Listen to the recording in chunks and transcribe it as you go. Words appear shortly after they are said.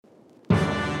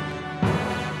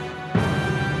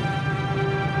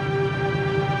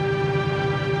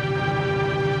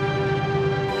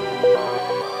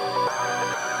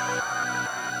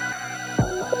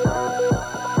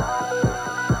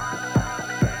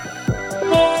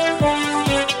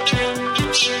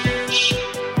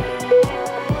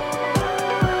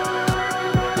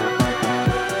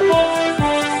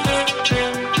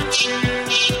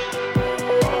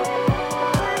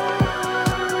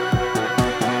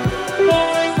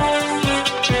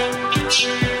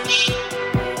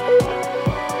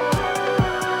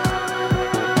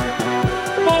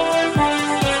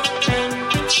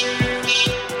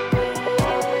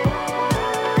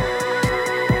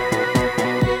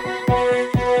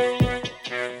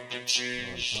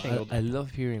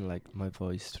love hearing like my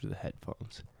voice through the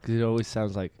headphones because it always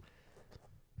sounds like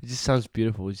it just sounds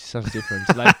beautiful. It just sounds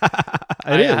different. Like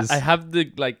I have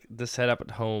the setup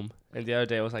at home, and the other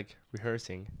day I was like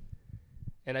rehearsing,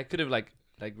 and I could have like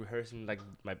rehearsing like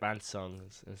my band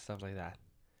songs and stuff like that.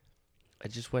 I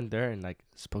just went there and like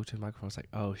spoke to the microphone. I was like,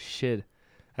 oh shit.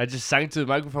 I just sang to the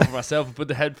microphone for myself and put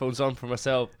the headphones on for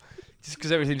myself. Just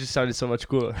because everything just sounded so much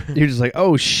cooler. You're just like,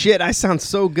 oh shit, I sound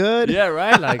so good. Yeah,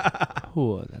 right? Like,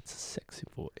 oh, that's a sexy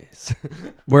voice.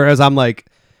 Whereas I'm like,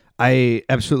 I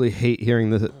absolutely hate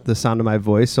hearing the sound of my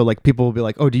voice. So like people will be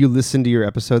like, oh, do you listen to your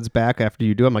episodes back after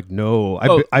you do? I'm like, no,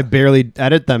 I barely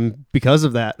edit them because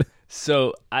of that.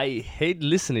 So I hate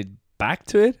listening back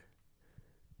to it,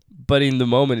 but in the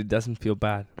moment it doesn't feel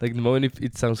bad. Like the moment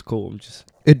it sounds cool,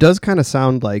 It does kind of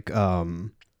sound like, I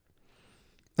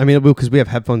mean, because we have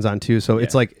headphones on too, so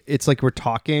it's like we're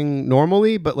talking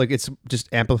normally, but like it's just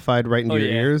amplified right into your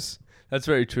ears. That's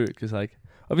very true. Because like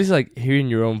obviously, like hearing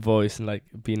your own voice and like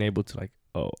being able to like,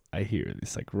 oh, I hear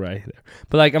this like right there.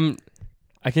 But like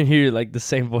I can hear like the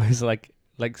same voice,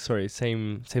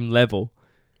 same level,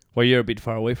 while you're a bit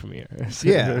far away from here.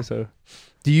 So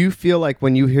do you feel like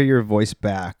when you hear your voice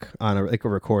back on a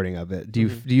recording of it, do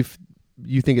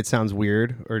you think it sounds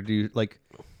weird, or do you like?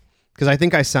 Because I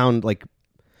think I sound like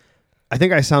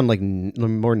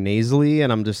more nasally,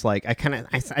 and I'm just like I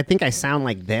think I sound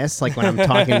like this, like when I'm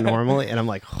talking normally, and I'm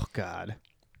like, oh god.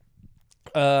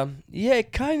 Yeah,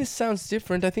 it kind of sounds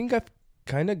different. I think I've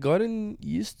kind of gotten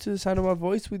used to the sound of my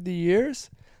voice with the years.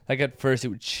 Like at first, it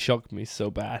would shock me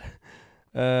so bad.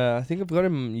 I think I've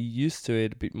gotten used to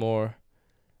it a bit more.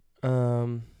 But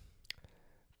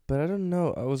I don't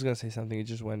know. I was gonna say something. It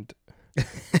just went.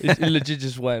 it legit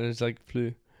just went. It's like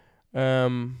flew. How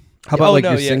about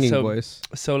your singing voice?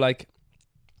 So like,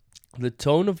 the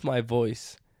tone of my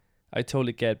voice, I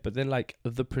totally get. But then like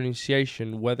the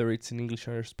pronunciation, whether it's in English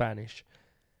or Spanish,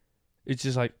 it's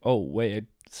just like, oh wait, I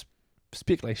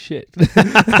speak like shit.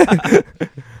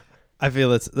 I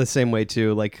feel it's the same way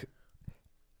too. Like,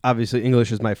 obviously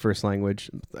English is my first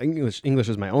language. English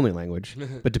is my only language.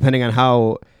 But depending on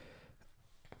who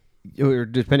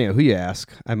you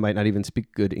ask, I might not even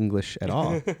speak good English at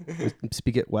all.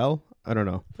 Speak it well? I don't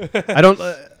know.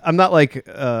 I'm not like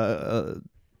what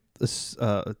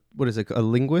is it? A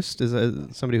linguist?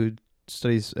 Is somebody who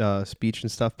studies speech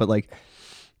and stuff. But like,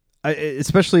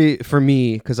 especially for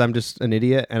me, because I'm just an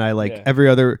idiot, and I like every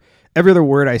other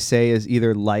word I say is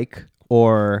either like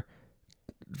or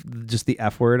just the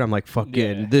F word. I'm like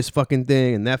fucking this fucking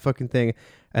thing and that fucking thing,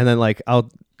 and then like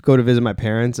I'll go to visit my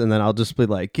parents, and then I'll just be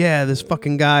like, yeah, this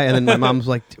fucking guy, and then my mom's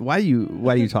like, why do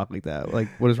you talk like that? Like,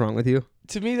 what is wrong with you?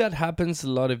 To me, that happens a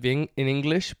lot in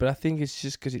English, but I think it's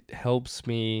just because it helps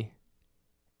me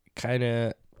kind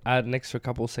of add an extra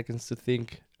couple of seconds to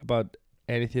think about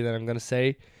anything that I'm gonna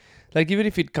say. Like, even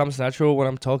if it comes natural when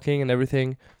I'm talking and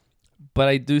everything, but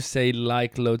I do say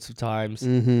like loads of times,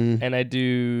 and I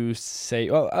do say,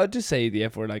 well, I'll just say the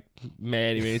F word like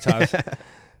many times,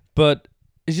 but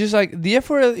it's just like the F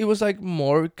word. It was like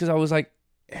more because I was like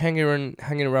hanging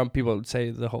around people would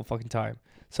say the whole fucking time.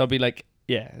 So I'll be like,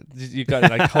 yeah, you got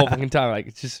it like the whole fucking time. Like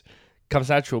it just comes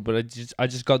natural, but I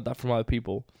just got that from other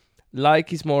people.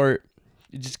 Like is more,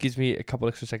 it just gives me a couple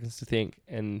extra seconds to think,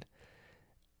 and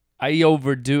I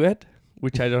overdo it,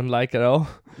 which I don't like at all.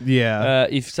 Yeah.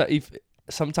 If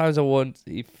sometimes I'll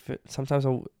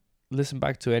listen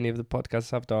back to any of the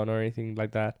podcasts I've done or anything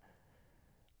like that,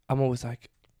 I'm always like,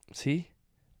 see,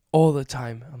 all the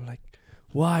time. I'm like,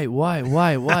 why?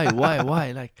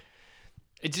 Like,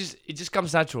 it just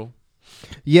comes natural.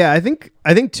 Yeah, I think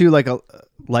too.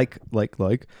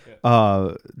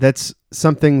 That's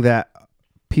something that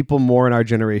people more in our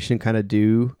generation kind of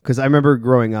do. Because I remember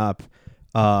growing up,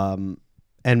 and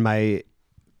my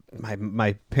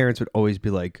parents would always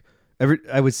be like,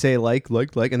 I would say like,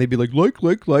 and they'd be like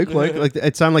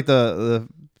it sounded like the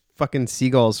fucking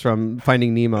seagulls from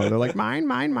Finding Nemo. They're like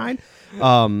mine.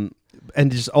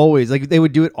 And just always like they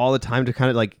would do it all the time to kind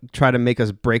of like try to make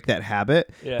us break that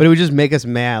habit. Yeah. But it would just make us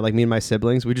mad. Like me and my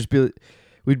siblings, we'd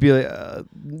be like,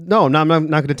 no, I'm not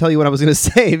going to tell you what I was going to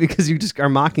say because you just are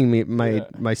mocking me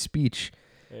my speech.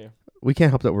 Yeah. We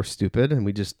can't help that we're stupid and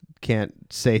we just can't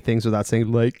say things without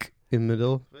saying like in the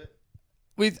middle.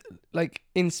 With like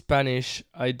in Spanish,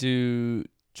 I do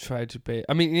try to pay.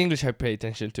 I mean, in English, I pay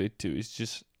attention to it too. It's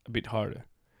just a bit harder.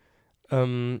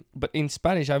 But in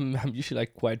Spanish, I'm usually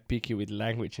like quite picky with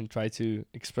language and try to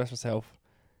express myself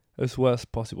as well as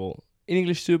possible. In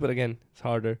English too, but again, it's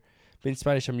harder. But in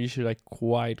Spanish, I'm usually like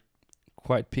quite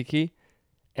picky,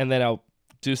 and then I'll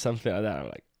do something like that. I'm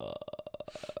like,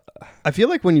 I feel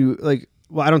like when you like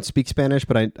well, I don't speak Spanish,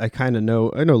 but I kind of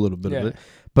know, I know a little bit of Yeah. it.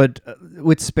 But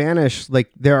with Spanish, like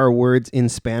there are words in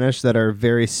Spanish that are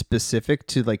very specific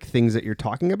to like things that you're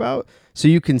talking about. So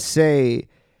you can say,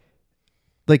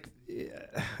 like,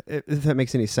 if that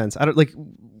makes any sense. I don't like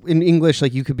in English,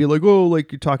 like you could be like, oh,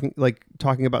 like you're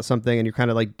talking about something, and you're kind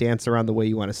of like dance around the way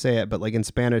you want to say it. But like in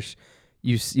Spanish,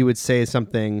 you would say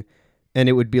something, and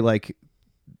it would be like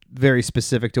very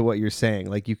specific to what you're saying.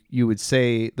 Like you would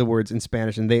say the words in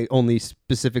Spanish, and they only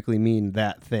specifically mean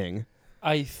that thing.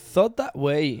 I thought that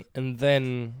way, and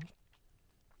then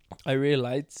I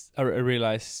realized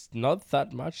not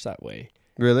that much that way.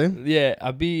 Really?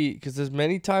 Yeah, because there's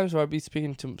many times where I'd be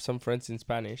speaking to some friends in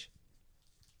Spanish,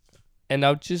 and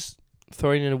I'll just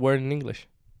throw in a word in English.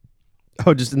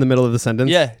 Oh, just in the middle of the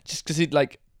sentence? Yeah, just because it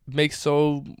like makes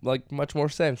so like much more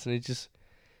sense, and it just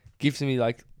gives me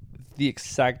like the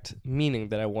exact meaning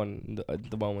that I want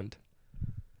at the moment.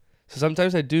 So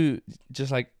sometimes I do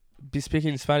just like be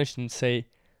speaking in Spanish and say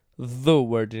the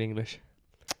word in English.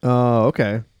 Oh,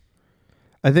 okay.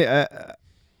 I think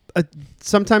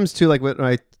sometimes too, like when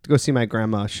I go see my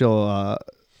grandma, she'll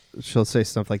say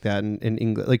stuff like that in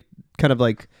English, like kind of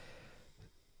like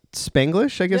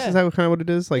Spanglish, I guess. Yeah. Is that kind of what it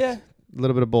is? Like Yeah. a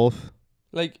little bit of both.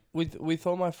 Like with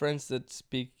all my friends that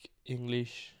speak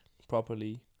English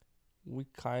properly, we're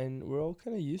all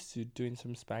kind of used to doing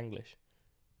some Spanglish.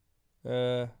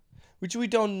 Which we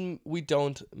don't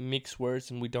mix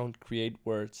words and we don't create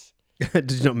words.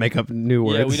 Just don't make up new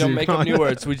words. Yeah, we don't make up new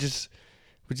words. We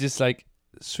just like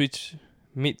switch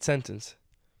mid sentence.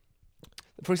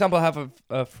 For example, I have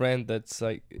a friend that's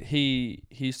like he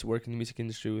used to work in the music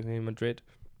industry with me in Madrid,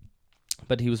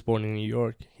 but he was born in New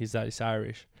York. His dad is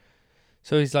Irish,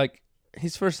 so he's like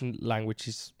his first language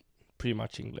is pretty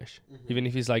much English, even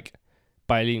if he's like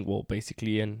bilingual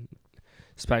basically, and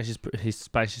his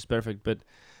Spanish is perfect. But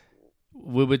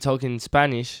we'll be talking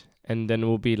Spanish, and then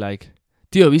we'll be like,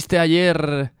 "Tío, viste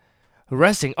ayer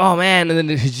wrestling? Oh man!" And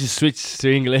then he just switches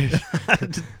to English.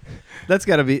 That's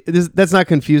gotta be. That's not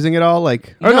confusing at all.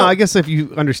 Like, or no, No. I guess if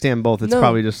you understand both, it's No.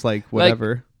 probably just like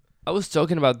whatever. I was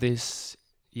talking about this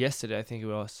yesterday, I think it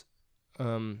was.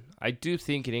 I do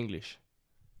think in English.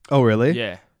 Oh, really?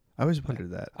 Yeah. I always wondered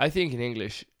that. I think in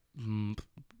English,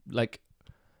 like,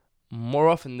 more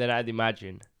often than I'd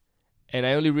imagine. And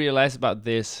I only realize about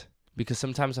this because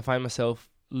sometimes I find myself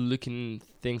looking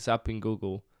things up in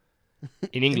Google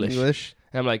in English.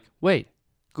 And I'm like, wait,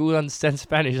 Google understands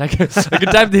Spanish. I could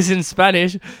type this in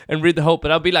Spanish and read the whole,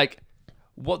 but I'll be like,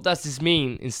 what does this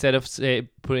mean? Instead of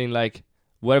putting like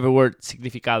whatever word,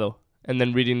 significado, and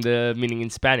then reading the meaning in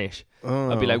Spanish.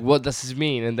 Oh. I'll be like, what does this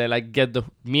mean? And then like get the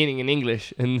meaning in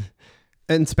English. And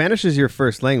Spanish is your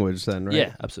first language, then, right?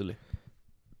 Yeah, absolutely.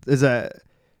 Does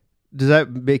that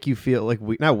make you feel like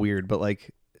not weird, but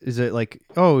like, is it like,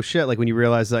 oh shit, like when you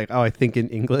realize like, oh, I think in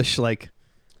English, like,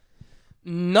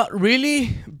 Not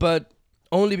really, but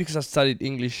only because I studied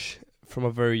English from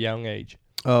a very young age.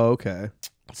 oh, okay.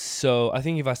 So I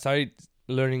think if I started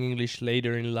learning English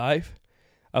later in life,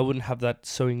 I wouldn't have that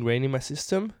so ingrained in my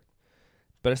system.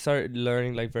 But I started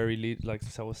learning like very like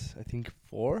since I was, I think,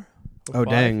 4 or Oh, 5.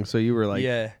 dang. So you were like,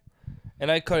 yeah.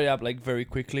 And I caught it up like very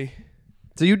quickly.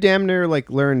 so you damn near like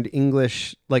learned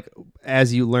English like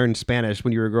as you learned Spanish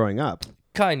when you were growing up.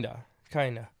 Kinda.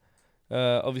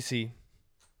 Obviously,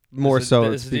 More so.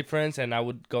 there's a difference, and I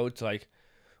would go to like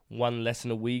 1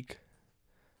 lesson a week.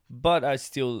 But I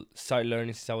still started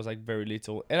learning since I was like very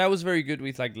little, and I was very good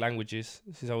with like languages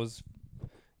since I was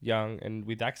young, and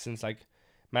with accents. Like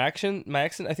my accent.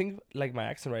 I think like my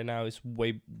accent right now is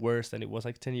way worse than it was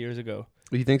like 10 years ago.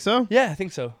 You think so? Yeah, I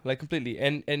think so. Like completely,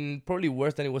 and probably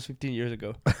worse than it was 15 years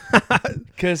ago.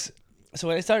 Because so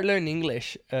when I started learning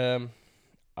English,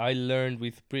 I learned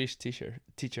with British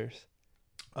teachers,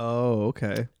 Oh,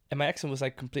 okay. and my accent was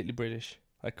like completely British,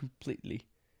 like completely.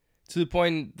 To the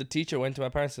point, the teacher went to my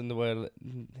parents and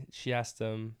she asked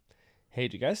them, "Hey,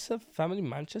 do you guys have family in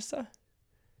Manchester?"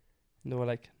 And they were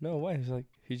like, "No, why?" He's like,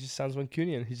 "He just sounds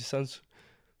Mancunian. He just sounds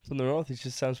from the north. He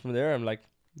just sounds from there." I'm like,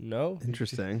 "No."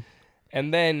 Interesting.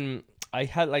 And then I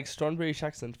had like strong British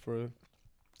accent for a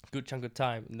good chunk of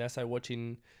time, and then I started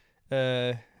watching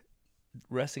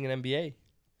wrestling and NBA.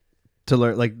 To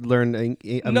learn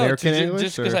American English?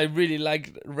 Just because or- I really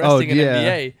liked wrestling and yeah.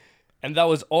 NBA, and that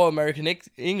was all American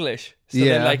English. So then,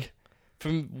 Yeah. like,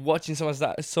 from watching so much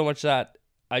that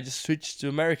I just switched to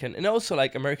American, and also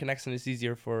like American accent is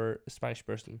easier for a Spanish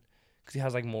person because he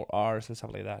has like more R's and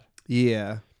stuff like that,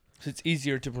 Yeah. so it's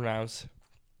easier to pronounce.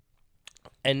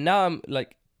 And now I'm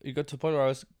like, it got to a point where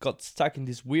I got stuck in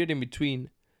this weird in between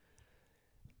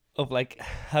of like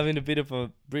having a bit of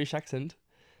a British accent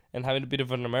and having a bit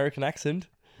of an American accent.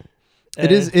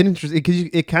 It is interesting because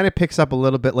it kind of picks up a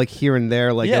little bit like here and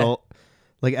there, like Yeah. it'll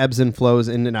like ebbs and flows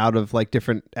in and out of like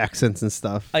different accents and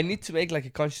stuff. I need to make like a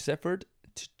conscious effort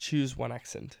to choose one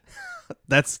accent.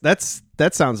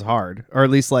 That sounds hard, or at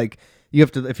least like you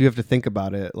have to if you have to think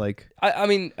about it. Like I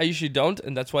mean, I usually don't,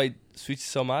 and that's why it switches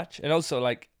so much. And also,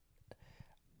 like,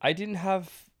 I didn't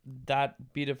have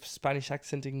that bit of Spanish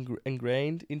accent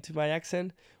ingrained into my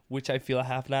accent, which I feel I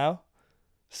have now.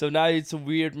 So now it's a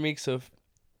weird mix of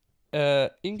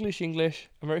English,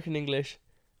 American English,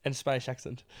 and Spanish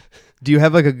accent. do you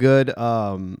have like a good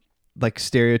like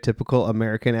stereotypical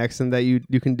American accent that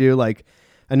you can do? Like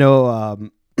I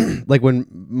know like when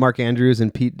Mark Andrews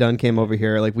and Pete Dunne came over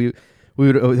here, like they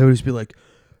would always be like,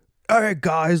 all right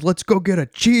guys, let's go get a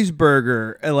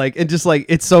cheeseburger, and just like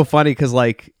it's so funny because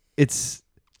like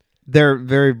they're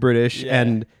very British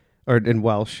and in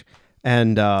Welsh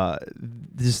and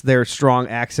just their strong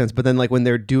accents, but then like when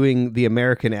they're doing the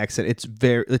American accent,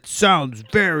 it sounds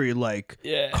very like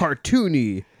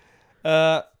cartoony.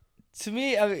 To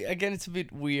me, I mean, again, it's a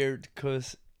bit weird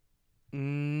because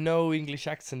no English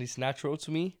accent is natural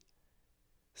to me.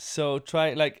 So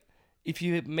if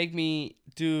you make me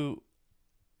do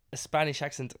a Spanish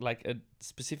accent, like a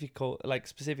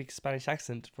specific Spanish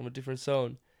accent from a different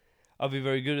zone, I'll be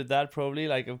very good at that probably.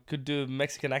 Like I could do a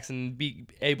Mexican accent and be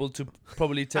able to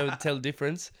probably tell the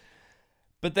difference.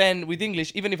 But then with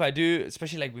English, even if I do,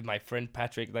 especially like with my friend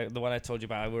Patrick, like the one I told you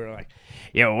about, we were like,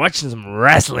 "Yo, watching some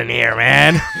wrestling here,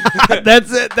 man."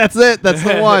 That's it. That's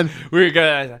the one. We were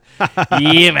going,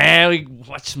 yeah, man, we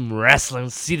watch some wrestling,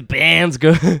 see the bands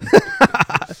go.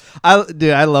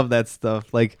 I love that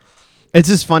stuff. Like, it's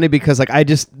just funny because like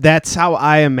that's how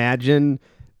I imagine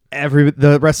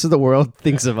the rest of the world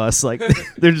thinks of us. Like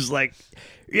they're just like,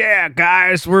 yeah,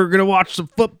 guys, we're gonna watch some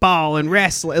football and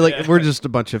wrestling. Like we're just a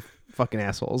bunch of fucking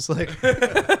assholes. Like,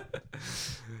 yeah,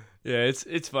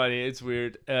 it's funny, it's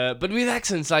weird. But with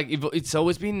accents, like it's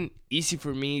always been easy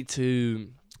for me to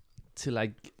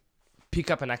like pick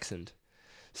up an accent.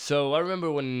 So I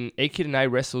remember when A-Kid and I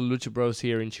wrestled Lucha Bros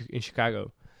here in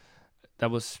Chicago.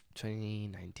 That was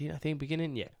 2019, I think,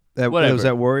 beginning. Yeah. Was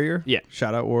that Warrior? Yeah.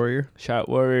 Shout out Warrior. Shout out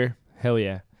Warrior. Hell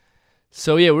yeah.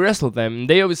 So yeah, we wrestled them.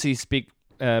 They obviously speak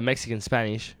Mexican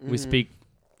Spanish. We speak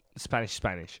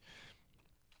Spanish.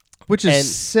 Which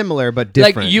is similar but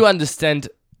different. Like you understand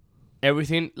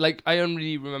everything. Like I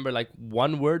only remember like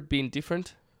one word being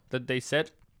different that they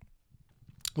said,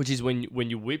 which is when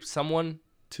you whip someone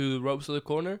to the ropes of the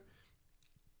corner.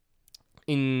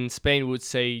 In Spain, we would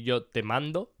say "yo te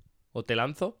mando" or "te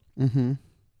lanzo," and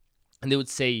they would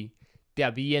say "te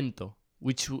aviento,"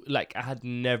 which like I had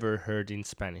never heard in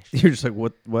Spanish. You're just like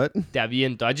what? "Te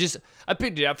aviento." I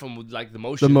picked it up from like the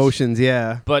motions. The motions,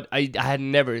 yeah. But I had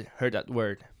never heard that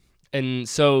word. And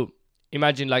so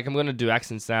imagine like I'm gonna do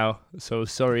accents now. So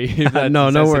sorry. If that's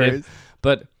no sensitive. worries.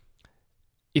 But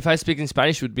if I speak in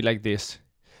Spanish, it would be like this.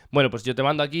 Bueno, pues yo te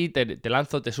mando aquí, te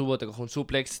lanzo, te subo, te cojo un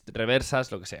suplex, te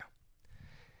reversas, lo que sea.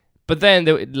 But then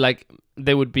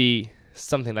they would be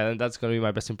something like that. That's gonna be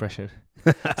my best impression.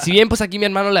 Si bien, pues aquí mi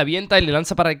hermano le avienta y le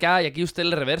lanza para acá y aquí usted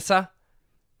le reversa.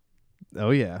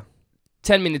 Oh yeah.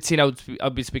 10 minutes in,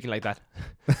 I'll be speaking like that.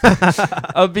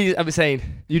 I'll be saying,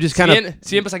 you just kind of.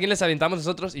 Si bien, pues aquí les aventamos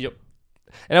nosotros y yo.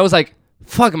 And I was like,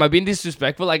 fuck, am I being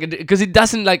disrespectful? Like, because it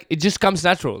doesn't like it just comes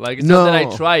natural. Like, it's not that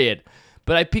I try it,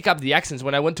 but I pick up the accents.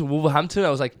 When I went to Wolverhampton,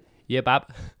 I was like, yeah,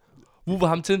 bab,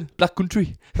 Wolverhampton, Black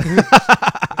Country.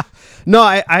 No,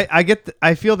 I get.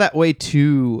 I feel that way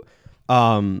too,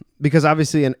 because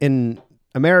obviously in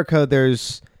America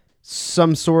there's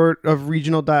some sort of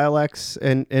regional dialects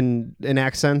and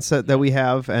accents that we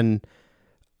have, and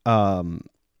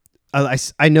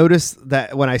I notice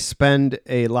that when I spend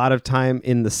a lot of time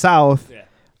in the South,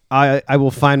 I will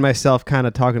find myself kind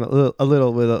of talking a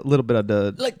little bit of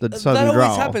the Southern that drawl.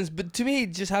 always happens, but to me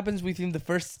it just happens within the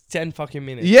first 10 fucking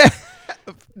minutes. Yeah,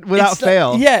 without It's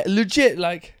fail. Like, yeah, legit.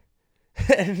 Like,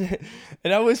 and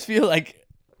I always feel like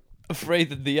afraid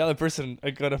that the other person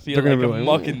are gonna feel like I'm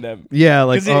mocking them. Yeah,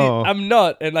 like I'm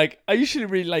not, and like I usually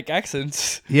really like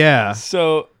accents. Yeah.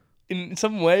 So in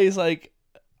some ways, like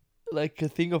a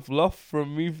thing of love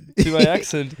from me to my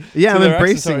accent. Yeah, I'm their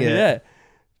embracing accent, it. Yeah,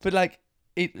 but like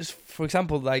it's for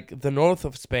example, like the north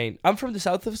of Spain. I'm from the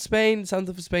south of Spain. South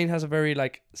of Spain has a very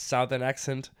like southern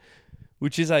accent,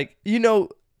 which is like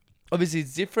obviously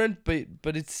it's different,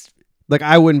 but it's. Like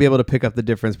I wouldn't be able to pick up the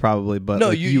difference probably, but No,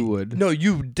 like you would. No,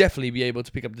 you would definitely be able to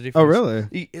pick up the difference. Oh,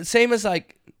 really? Same as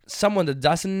like someone that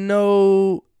doesn't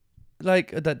know,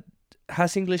 like that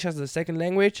has English as a second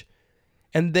language,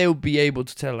 and they'll be able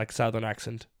to tell like Southern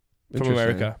accent from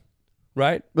America.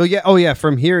 right? Well, yeah. Oh, yeah.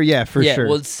 From here, yeah, for yeah, sure.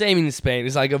 well, same in Spain.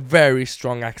 It's like a very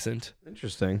strong accent.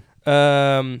 Interesting.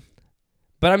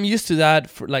 But I'm used to that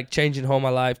for like changing all my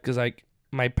life because like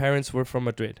my parents were from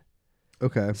Madrid.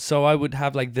 Okay. So I would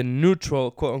have like the neutral,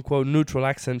 quote unquote, neutral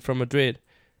accent from Madrid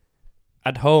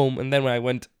at home. And then when I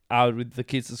went out with the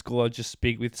kids at school, I'd just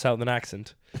speak with Southern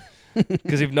accent.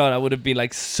 Because if not, I would have been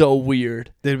like so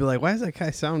weird. They'd be like, why does that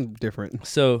guy sound different?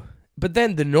 So, but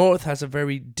then the North has a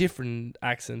very different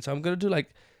accent. So I'm going to do like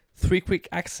 3 quick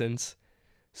accents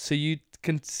so you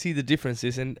can see the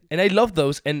differences. And I love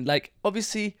those. And like,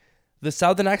 obviously, the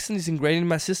Southern accent is ingrained in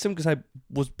my system because I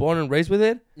was born and raised with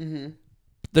it. Mm-hmm.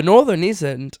 The Northern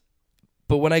isn't.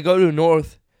 But when I go to the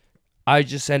North, I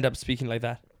just end up speaking like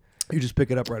that. You just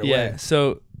pick it up right Yeah. away.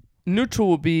 So neutral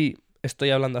would be estoy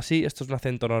hablando así. Esto es un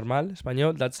acento normal,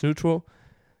 español. That's neutral.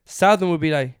 Southern would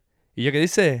be like, ¿y yo qué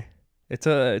dice?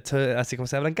 Esto así como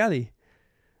se habla en Cádiz.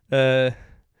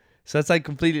 So that's like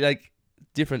completely like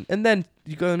different. And then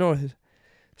you go to the North.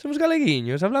 Somos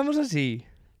galeguiños, hablamos así.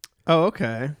 Oh,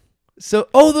 okay. So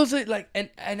all those are like,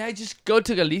 and I just go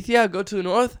to Galicia, go to the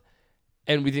North,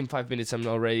 and within 5 minutes I'm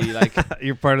already like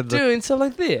You're part of the. doing stuff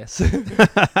like this.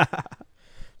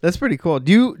 That's pretty cool.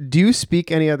 Do you speak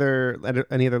any other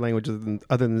language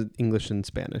other than English and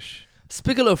Spanish?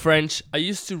 Speak a little French. I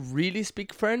used to really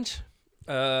speak French,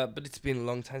 but it's been a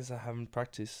long time since I haven't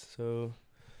practiced. So,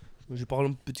 je parle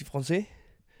un petit français.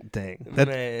 Dang.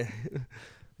 Mais,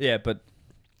 yeah, but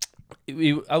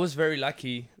I was very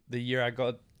lucky the year I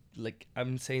got, like,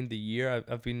 I'm saying the year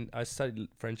I studied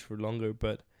French for longer,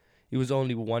 but it was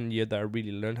only 1 year that I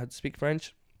really learned how to speak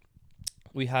French.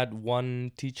 We had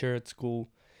one teacher at school.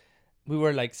 We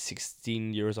were like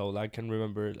 16 years old. I can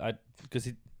remember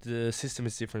because the system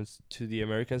is different to the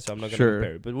Americans, so I'm not going to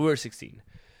compare it. But we were 16.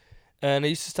 And I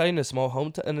used to study in a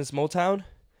small town.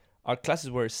 Our classes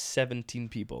were 17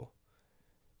 people.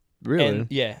 Really? And,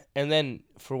 yeah. And then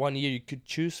for 1 year, you could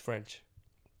choose French.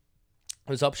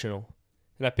 It was optional.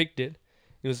 And I picked it.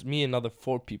 It was me and another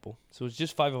 4 people. So it was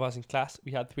just 5 of us in class.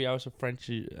 We had 3 hours of French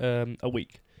a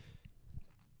week.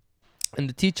 And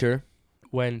the teacher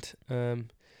went,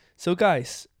 so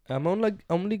guys, I'm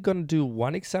only going to do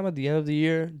 1 exam at the end of the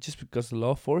year just because the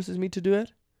law forces me to do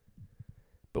it.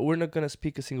 But we're not going to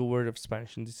speak a single word of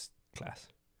Spanish in this class.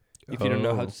 If you don't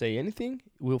know how to say anything,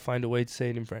 we'll find a way to say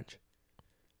it in French.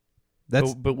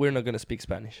 But we're not going to speak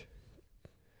Spanish.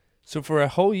 So for a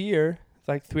whole year,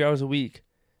 like 3 hours a week,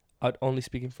 I'd only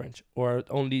speak in French. Or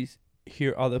I'd only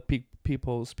hear other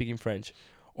people speaking French.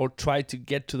 Or try to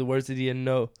get to the words that I didn't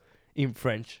know in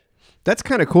French. That's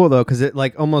kind of cool though, because it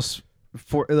like almost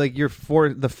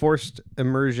the forced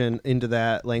immersion into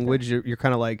that language. You're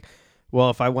kind of like,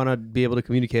 well, if I want to be able to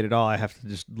communicate at all, I have to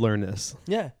just learn this.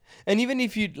 Yeah, and even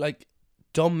if you like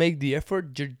don't make the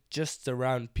effort, you're just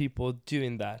around people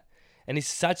doing that, and it's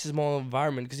such a small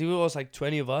environment. Because if it was like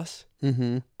 20 of us,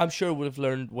 I'm sure we would have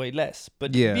learned way less.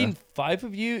 But being 5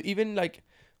 of you, even like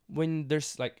when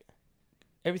there's like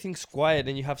everything's quiet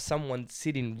and you have someone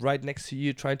sitting right next to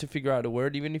you trying to figure out a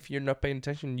word, even if you're not paying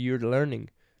attention, you're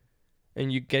learning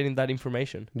and you're getting that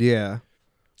information. Yeah.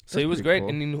 So it was great. Cool.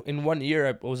 And in 1 year,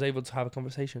 I was able to have a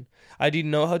conversation. I didn't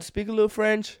know how to speak a little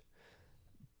French,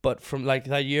 but from like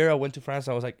that year, I went to France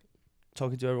and I was like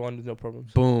talking to everyone with no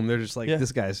problems. Boom. They're just like,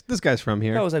 this guy's from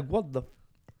here. I was like, what the?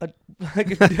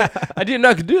 I didn't know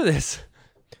I could do this.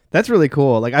 That's really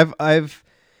cool. Like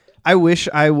I wish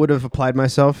I would have applied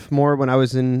myself more when I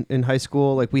was in high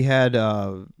school. Like we had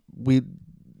we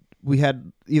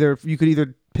had you could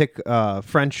either pick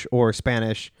French or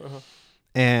Spanish.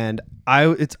 And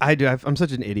I'm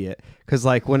such an idiot because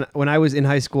like when I was in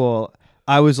high school,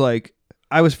 I was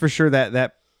for sure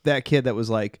that kid that was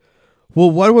like, well,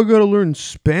 why do I gotta learn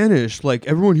Spanish? Like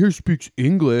everyone here speaks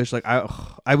English. Like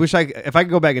I wish if I could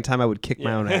go back in time, I would kick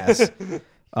my own ass.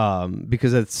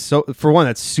 Because it's for one,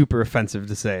 that's super offensive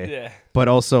to say. Yeah. But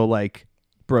also like,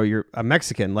 bro, you're a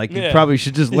Mexican. Like you probably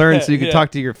should just learn so you can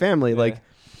talk to your family. Like,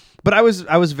 but I was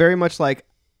very much like,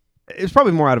 it was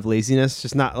probably more out of laziness,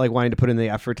 just not like wanting to put in the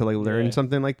effort to like learn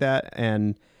something like that.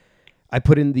 And I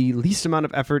put in the least amount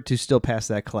of effort to still pass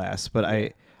that class. But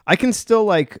I can still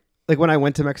like when I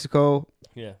went to Mexico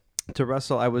to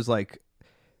wrestle, I was like,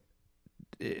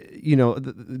 you know,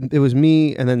 it was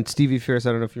me and then Stevie Fierce.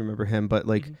 I don't know if you remember him, but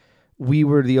like we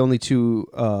were the only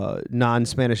 2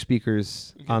 non-Spanish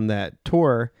speakers on that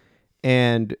tour,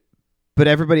 but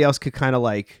everybody else could kind of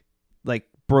like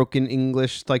broken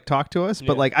English like talk to us,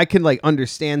 but like I can like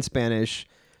understand Spanish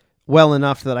well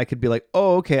enough that I could be like,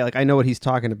 oh, okay, like I know what he's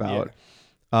talking about.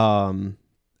 And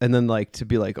then like to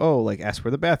be like, oh, like ask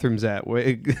where the bathroom's at,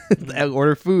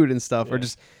 order food and stuff, or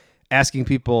just asking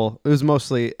people. It was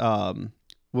mostly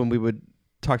when we would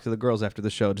talk to the girls after the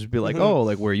show, just be like, Mhm. "Oh,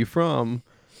 like where are you from?"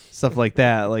 Stuff like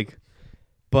that. Like,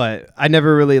 but I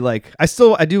never really like. I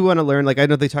do want to learn. Like, I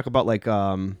know they talk about like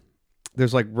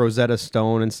there's like Rosetta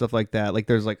Stone and stuff like that. Like,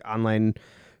 there's like online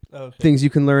Okay. things you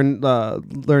can learn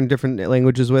different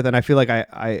languages with, and I feel like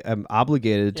I am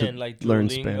obligated Yeah, to and like learn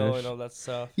Duolingo Spanish. and all that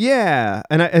stuff. Yeah,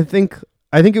 and I think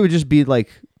it would just be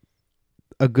like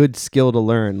a good skill to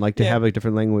learn, like to Yeah. have a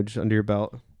different language under your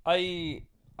belt. I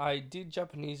did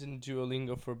Japanese in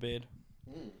Duolingo for a bit.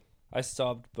 I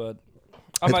stopped, but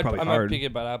I It's might probably I hard. might pick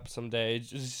it back up someday. It's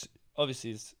just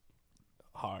obviously it's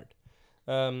hard.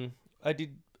 I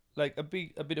did like a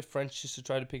bit of French just to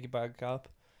try to pick it back up,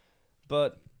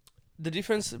 but the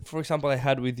difference, for example, I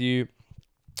had with you,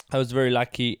 I was very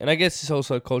lucky, and I guess it's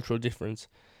also a cultural difference.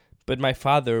 But my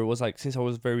father was like, since I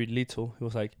was very little, he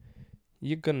was like,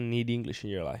 "You're gonna need English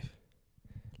in your life.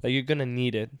 Like you're gonna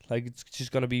need it. Like it's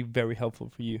just gonna be very helpful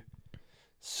for you.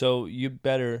 So you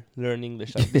better learn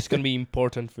English. Like this is gonna be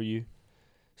important for you."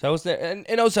 So I was there,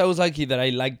 and also I was lucky that I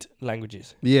liked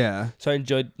languages, Yeah, so I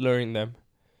enjoyed learning them.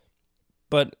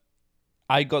 But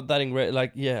I got that I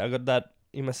got that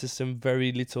in my system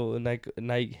very little, and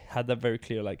I had that very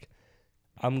clear. Like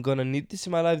I'm gonna need this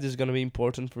in my life. This is gonna be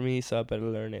important for me, so I better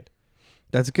learn it.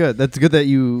 that's good. That's good that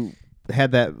you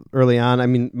had that early on. I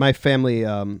mean, my family,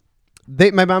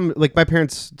 my mom, like my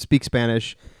parents speak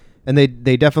Spanish, and they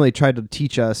definitely tried to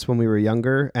teach us when we were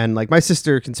younger. And like my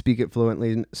sister can speak it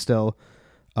fluently still,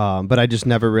 but I just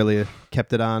never really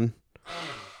kept it on.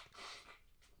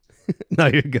 No,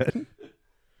 you're good.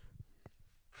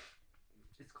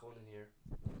 It's cold in here.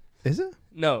 Is it?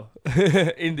 No,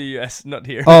 in the US, not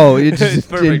here. Oh, it's It's just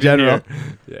perfect in general.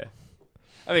 here. Yeah,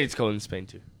 I mean it's cold in Spain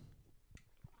too.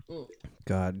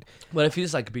 God. But it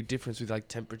feels like a big difference with like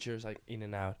temperatures, like in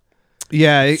and out.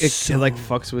 Yeah, it like So-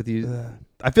 fucks with you.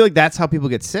 I feel like that's how people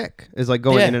get sick. Is like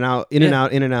going Yeah. in and out, in and Yeah.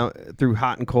 out, in and out through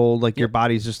hot and cold. Like your Yep.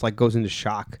 body's just like goes into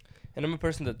shock. And I'm a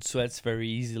person that sweats very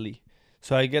easily,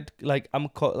 so I get like I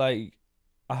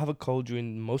have a cold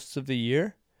during most of the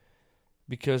year,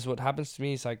 because what happens to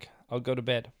me is like I'll go to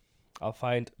bed, I'll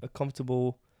find a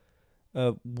comfortable,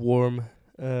 warm,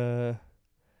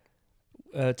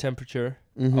 temperature.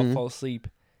 I'll Mhm. fall asleep,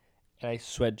 and I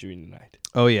sweat during the night.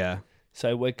 Oh yeah. So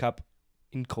I wake up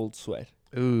in cold sweat.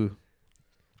 Ooh.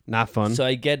 Not fun. So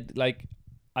I get like,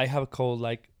 I have a cold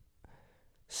like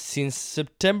since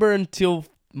September until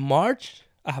March.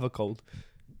 I have a cold.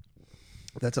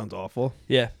 That sounds awful.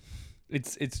 Yeah, it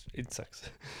sucks.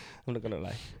 I'm not gonna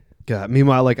lie. God.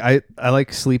 Meanwhile, like I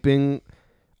like sleeping.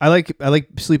 I like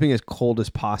sleeping as cold as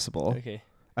possible. Okay.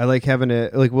 I like having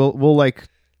it like we'll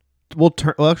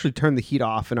actually turn the heat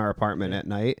off in our apartment at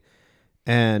night,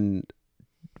 and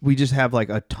we just have like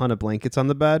a ton of blankets on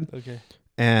the bed, Okay.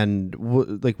 and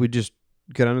like we just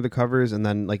get under the covers, and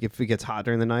then like if it gets hot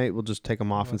during the night, we'll just take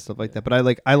them off and stuff like that. But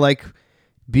I like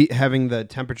having the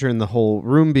temperature in the whole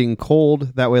room being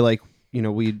cold. That way, like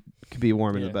we could be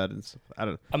warm in the Yeah. bed and stuff. I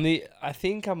don't. I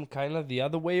think I'm kind of the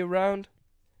other way around,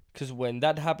 because when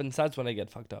that happens, that's when I get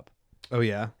fucked up. Oh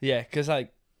yeah. Yeah, because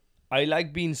like I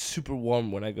like being super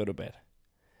warm when I go to bed,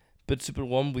 but super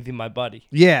warm within my body.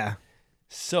 Yeah.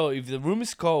 So if the room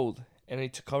is cold and I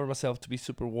need to cover myself to be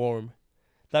super warm,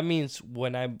 that means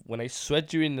when I sweat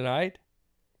during the night,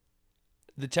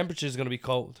 the temperature is gonna be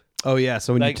cold. Oh yeah.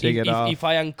 So when Like you take it off. if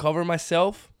I uncover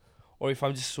myself, or if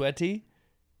I'm just sweaty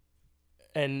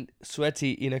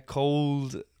in a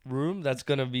cold room, that's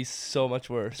gonna be so much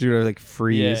worse. you're like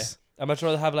freeze. I much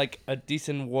rather have like a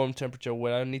decent warm temperature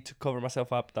where I don't need to cover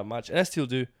myself up that much, and I still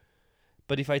do.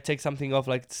 But if I take something off,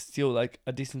 like still like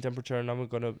a decent temperature, and I'm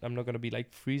not gonna be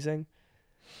like freezing.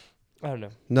 I don't know.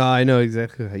 No, I know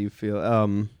exactly how you feel.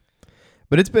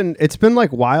 But it's been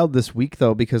like wild this week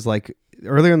though, because like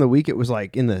earlier in the week it was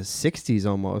like in the 60s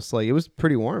almost. Like it was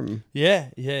pretty warm. Yeah.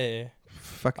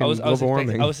 Fucking I was global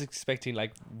warming. expecting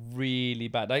like really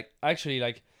bad. Like actually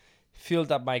like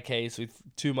filled up my case with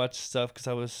too much stuff, because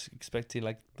I was expecting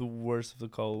like the worst of the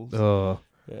cold. Oh,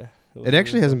 Yeah. it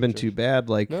actually hasn't been too bad.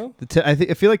 Like No? I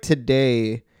feel like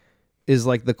today is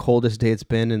like the coldest day it's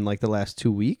been in like the last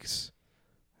 2 weeks.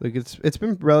 Like it's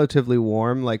been relatively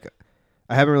warm. Like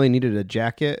I haven't really needed a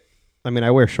jacket. I mean,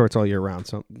 I wear shorts all year round,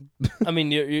 so I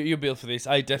mean, you're built for this.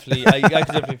 I could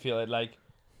definitely feel it. Like,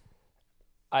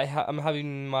 I'm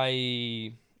having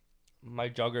my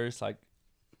joggers, like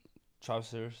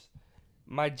trousers,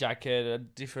 my jacket, a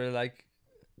different like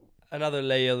another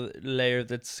layer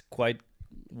that's quite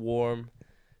warm.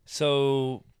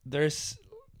 So there's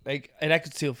like, and I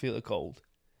could still feel the cold.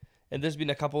 And there's been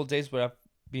a couple of days where I've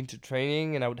been to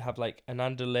training and I would have like an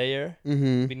under layer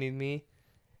mm-hmm. beneath me,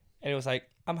 and it was like,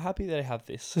 I'm happy that I have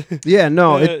this. Yeah,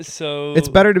 no, So it's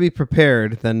better to be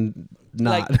prepared than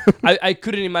not. I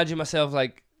couldn't imagine myself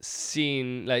like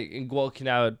seeing like walking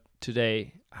out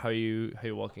today. How you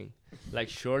walking? Like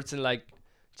shorts and like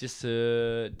just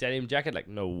a denim jacket? Like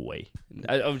no way.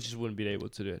 I just wouldn't be able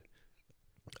to do it.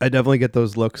 I definitely get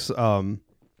those looks from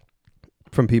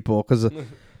people because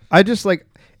I just like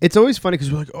it's always funny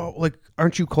because we're like, oh, like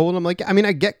aren't you cold? I'm like, I mean,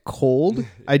 I get cold.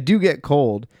 I do get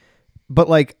cold, but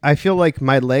like I feel like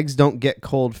my legs don't get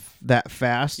cold that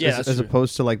fast as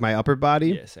opposed to like my upper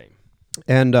body. Yeah, same.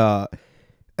 And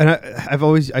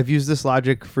I've used this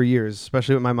logic for years,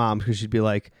 especially with my mom, because she'd be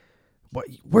like, "What?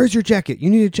 Where's your jacket? You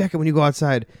need a jacket when you go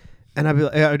outside." And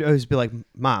I'd always be like,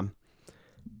 "Mom,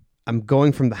 I'm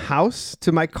going from the house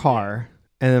to my car,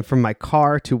 and then from my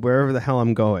car to wherever the hell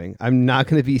I'm going. I'm not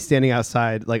going to be standing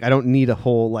outside. Like I don't need a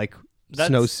whole like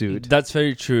snowsuit." That's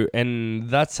very true, and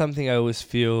that's something I always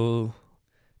feel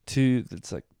too.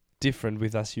 That's like different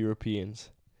with us Europeans.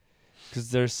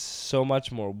 Because there's so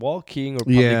much more walking or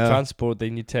public transport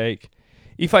than you take.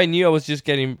 If I knew I was just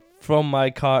getting from my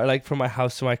car, like from my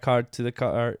house to my car to the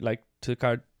car, like to the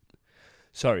car.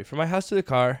 Sorry, from my house to the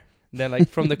car, then like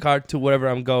from the car to wherever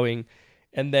I'm going,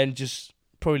 and then just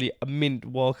probably a minute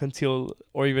walk until,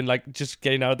 or even like just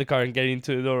getting out of the car and getting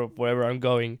into the door of wherever I'm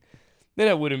going. Then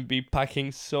I wouldn't be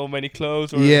packing so many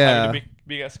clothes or having a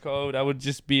big ass coat. I would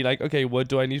just be like, okay, what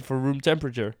do I need for room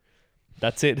temperature?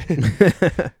 That's it.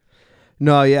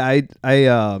 No, yeah,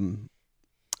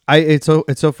 it's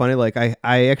so funny. Like I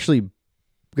actually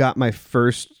got my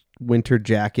first winter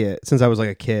jacket since I was like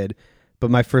a kid,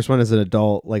 but my first one as an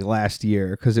adult like last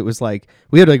year because it was like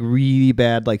we had like really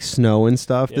bad like snow and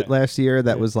stuff that last year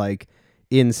that was like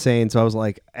insane. So I was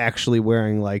like actually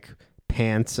wearing like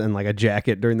pants and like a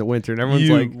jacket during the winter, and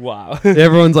everyone's like, wow,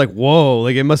 everyone's like, whoa,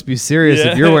 like it must be serious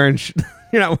if you're wearing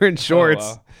you're not wearing shorts.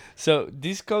 Oh, wow. So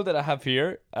this coat that I have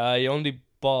here, I only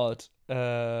bought.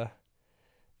 That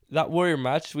Warrior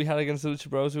match we had against the Lucha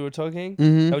Bros we were talking,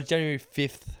 that was January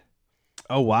 5th.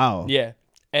 Oh, wow. Yeah.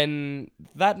 And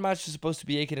that match was supposed to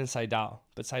be Aiken and Saidal,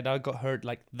 but Saidal got hurt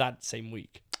like that same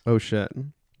week. Oh, shit.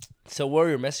 So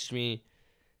Warrior messaged me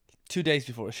 2 days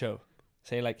before the show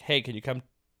saying like, hey, can you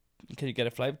get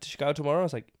a flight to Chicago tomorrow? I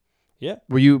was like, yeah.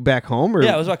 Were you back home? Or?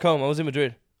 Yeah, I was back home. I was in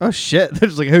Madrid. Oh, shit. They're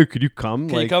just like, hey, could you come?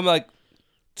 Can you come like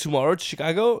tomorrow to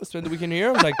Chicago, spend the weekend here?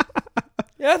 I was like,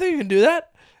 yeah, I think you can do that.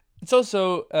 It's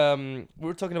also, we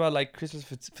were talking about like Christmas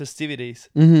festivities.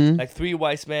 Like Three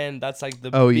Wise Men, that's like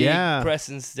the big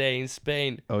Presents Day in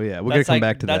Spain. Oh, yeah. We're going to come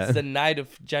back to that. That's the night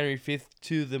of January 5th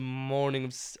to the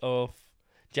morning of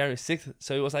January 6th.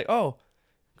 So it was like, oh,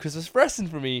 Christmas present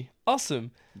for me. Awesome.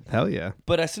 Hell yeah.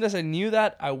 But as soon as I knew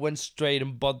that, I went straight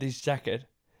and bought this jacket.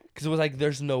 Because it was like,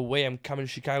 there's no way I'm coming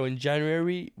to Chicago in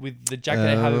January with the jacket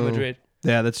I have in Madrid.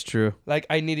 Yeah, that's true. Like,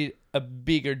 I needed a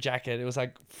bigger jacket. It was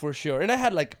like, for sure. And I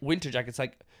had like winter jackets.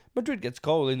 Like, Madrid gets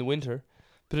cold in the winter.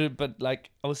 But like,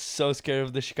 I was so scared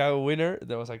of the Chicago winter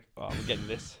that I was like, oh, I'm getting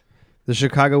this. The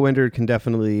Chicago winter can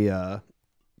definitely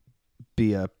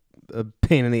be a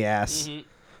pain in the ass.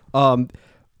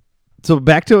 So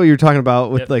back to what you were talking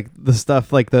about with like the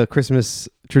stuff, like the Christmas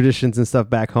traditions and stuff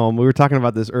back home. We were talking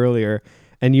about this earlier,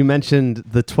 and you mentioned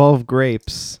the 12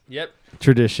 grapes.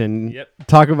 Tradition.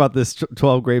 Talk about this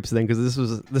 12 grapes thing, because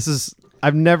this is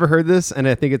I've never heard this, and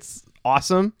I think it's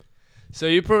awesome. So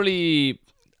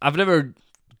I've never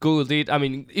Googled it. I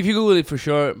mean, if you Google it for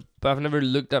sure, but I've never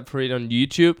looked up for it on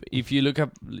YouTube. If you look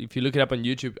it up on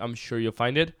YouTube, I'm sure you'll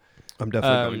find it. I'm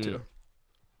definitely going to.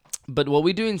 But what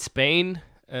we do in Spain,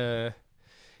 New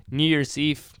Year's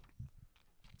Eve,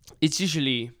 it's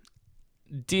usually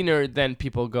dinner, then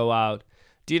people go out.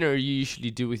 Dinner you usually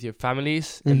do with your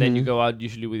families, and then you go out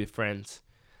usually with your friends.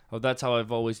 Well, that's how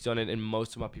I've always done it, and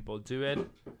most of my people do it.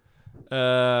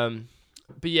 But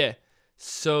yeah,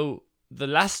 so the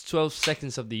last 12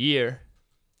 seconds of the year,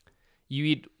 you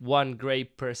eat one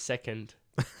grape per second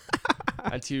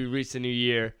until you reach the new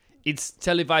year. It's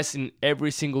televised in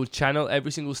every single channel.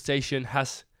 Every single station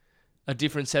has a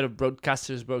different set of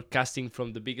broadcasters broadcasting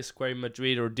from the biggest square in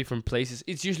Madrid or different places.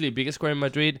 It's usually a bigger square in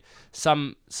Madrid.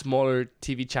 Some smaller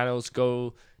TV channels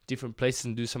go different places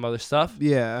and do some other stuff.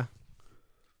 Yeah.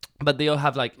 But they all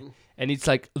have like, and it's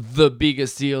like the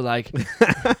biggest deal. Like,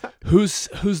 who's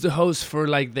the host for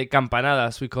like the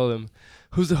campanadas, we call them?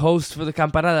 Who's the host for the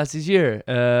campanadas this year?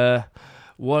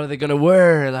 What are they gonna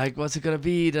wear? Like, what's it gonna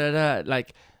be?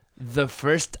 Like, the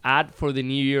first ad for the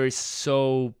new year is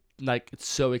so it's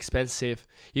so expensive.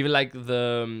 Even like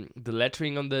the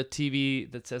lettering on the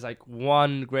TV that says like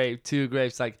 1 grape, 2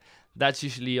 grapes, like that's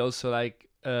usually also like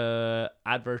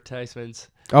advertisements.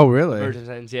 Oh, really?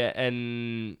 Advertisements, yeah.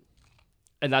 And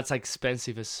and that's like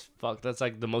expensive as fuck. That's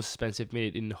like the most expensive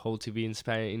minute in the whole TV in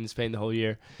Spain the whole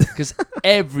year, because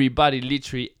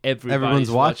literally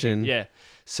everyone's watching. Yeah.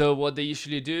 So what they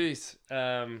usually do is,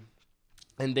 and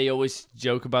they always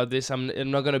joke about this. I'm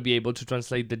not gonna be able to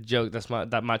translate the joke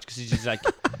that much because it's just like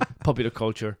popular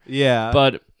culture. Yeah.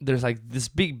 But there's like this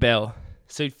big bell.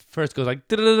 So it first goes like,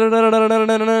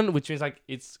 which means like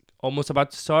it's almost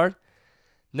about to start.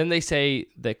 Then they say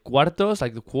the cuartos,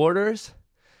 like the quarters.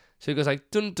 So it goes like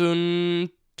dun dun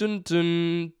dun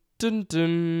dun dun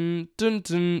dun dun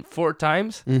dun 4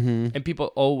 times, and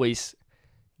people always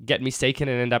get mistaken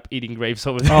and end up eating grapes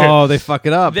over there. Oh, they fuck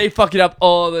it up. They fuck it up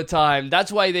all the time.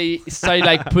 That's why they started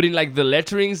like putting like the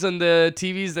letterings on the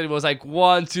TVs that it was like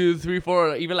 1, 2, 3, 4,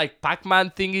 or even like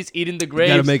Pac-Man thingies eating the grapes.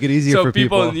 You gotta make it easier so for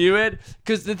people. knew it.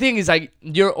 Because the thing is like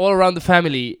you're all around the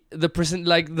family. The person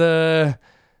like the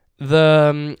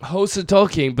hosts are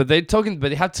talking, but they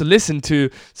have to listen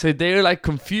to. So they're like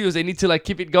confused. They need to like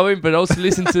keep it going, but also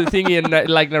listen to the thingy and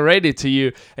like narrate it to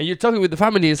you. And you're talking with the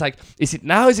family. It's like, is it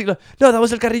now? Is it no? That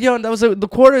was el carrillon. That was the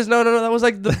quarters. No. That was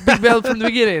like the big bell from the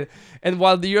beginning. And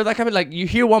while you're like coming, like you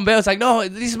hear one bell, it's like no,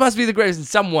 this must be the grapes. And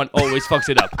someone always fucks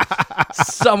it up.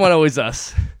 Someone always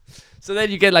does. So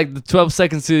then you get like the 12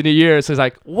 seconds to the year. So it's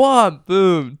like 1,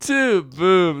 boom, 2,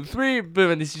 boom, 3, boom.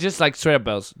 And it's just like straight up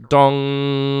bells.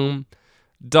 Dong,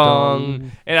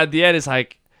 dong. And at the end, it's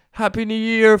like, Happy New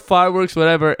Year, fireworks,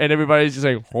 whatever. And everybody's just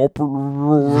like,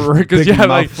 because you have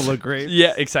like, full of grapes.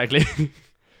 yeah, exactly.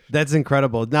 That's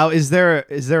incredible. Now, is there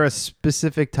a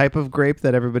specific type of grape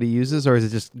that everybody uses, or is it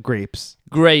just grapes?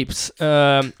 Grapes.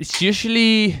 It's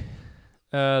usually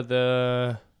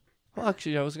well,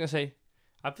 actually, I was going to say,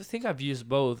 I think I've used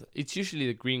both. It's usually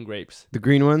the green grapes. The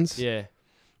green ones? Yeah.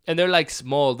 And they're like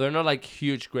small. They're not like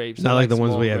huge grapes. Not They're like the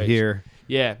ones small we have grapes. here.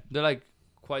 Yeah. They're like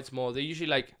quite small. They're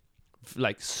usually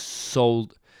like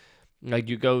sold. Like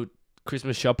you go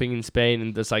Christmas shopping in Spain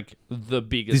and there's like the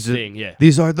biggest thing. Yeah.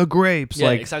 These are the grapes. Yeah,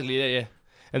 like exactly. Yeah.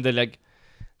 And then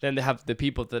then they have the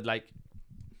people that like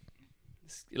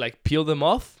peel them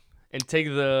off and take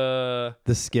the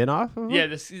skin off of them? Yeah,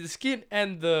 the skin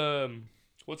and the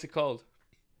what's it called?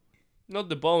 Not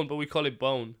the bone, but we call it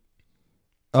bone.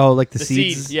 Oh, like the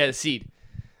seeds? seeds? Yeah, the seed.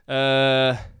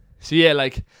 So yeah,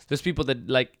 like there's people that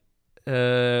like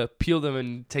peel them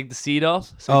and take the seed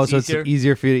off. So it's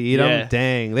easier for you to eat them?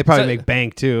 Dang. They probably make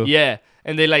bank too. Yeah,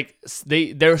 and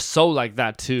they're sold like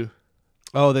that too.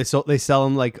 Oh, they sell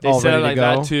them like they all sell ready them like to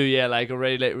go? that too. Yeah, like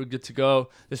already like we're good to go.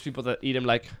 There's people that eat them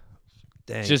like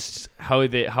Dang. just how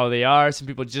they are. Some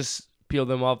people just peel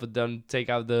them off and then take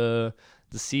out the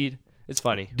seed. It's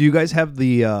funny. Do you guys have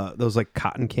the those like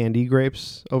cotton candy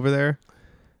grapes over there?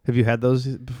 Have you had those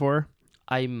before?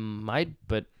 I might,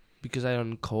 but because I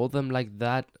don't call them like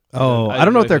that. Oh, I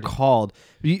don't know what they're called.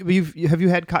 Have you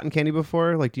had cotton candy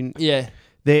before? Like, do you, yeah.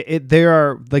 They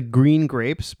are like green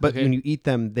grapes, but when you eat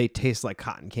them, they taste like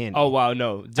cotton candy. Oh wow,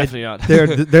 no, definitely not.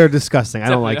 They're disgusting. I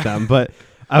don't like them. But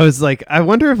I was like, I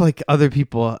wonder if like other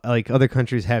people, like other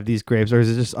countries, have these grapes, or is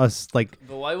it just us like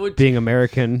being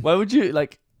American? Why would you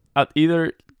like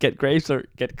either get grapes or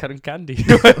get cotton candy?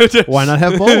 Why not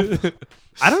have both?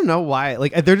 I don't know why.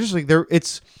 Like they're just like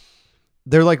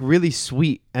they're like really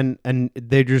sweet, and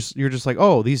you're just like,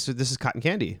 oh, this is cotton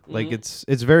candy. Mm-hmm. Like it's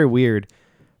very weird.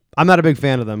 I'm not a big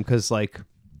fan of them because like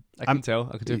I can tell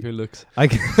if your looks.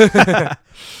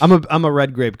 I'm a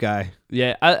red grape guy.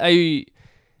 Yeah, I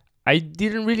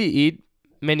didn't really eat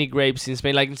many grapes in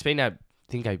Spain. Like in Spain, I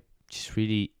think I just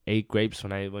really ate grapes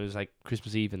when it was like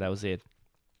Christmas Eve, and that was it.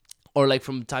 Or like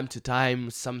from time to time,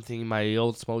 something in my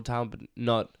old small town, but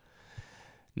not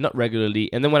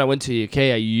regularly. And then when I went to the UK,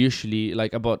 I usually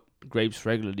I bought grapes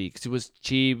regularly because it was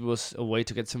cheap. It was a way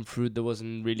to get some fruit that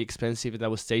wasn't really expensive and that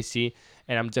was tasty.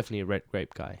 And I'm definitely a red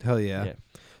grape guy. Hell yeah.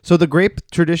 So the grape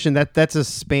tradition, that's a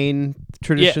Spain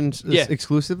tradition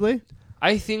exclusively?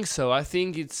 I think so. I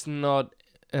think it's not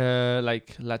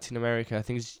like Latin America. I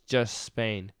think it's just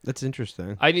Spain. That's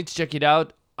interesting. I need to check it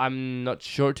out. I'm not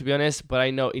sure, to be honest, but I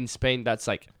know in Spain that's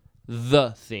like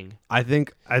the thing. I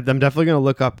think I'm definitely gonna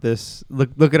look up this.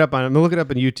 Look it up on. I'm gonna look it up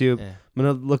on YouTube. Yeah. I'm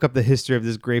gonna look up the history of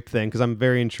this grape thing because I'm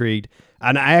very intrigued,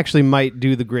 and I actually might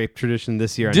do the grape tradition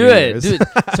this year. Do it.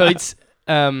 So it's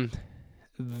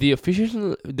the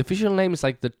official name is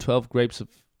like the 12 grapes of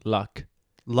luck.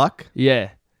 Luck? Yeah.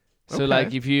 So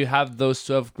like if you have those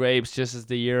 12 grapes just as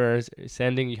the year is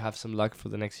ending, you have some luck for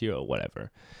the next year or whatever.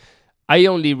 I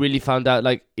only really found out,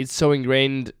 like, it's so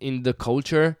ingrained in the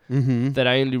culture that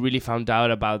I only really found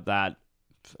out about that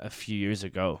a few years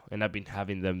ago, and I've been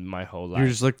having them my whole life. You're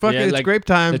just like, fuck it, it's like grape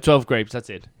time. The 12 grapes, that's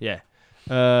it. Yeah.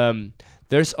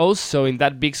 There's also in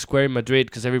that big square in Madrid,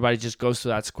 because everybody just goes to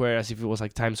that square as if it was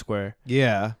like Times Square.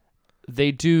 Yeah.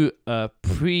 They do a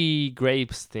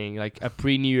pre-grapes thing, like a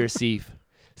pre-New Year's Eve.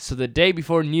 So the day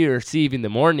before New Year's Eve in the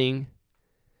morning,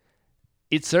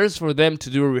 it serves for them to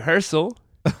do a rehearsal.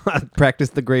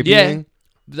 Practice the grape Yeah. eating.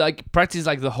 Like practice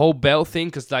like the whole bell thing,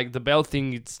 because like the bell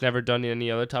thing, it's never done in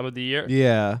any other time of the year.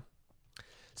 Yeah.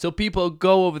 So people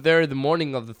go over there the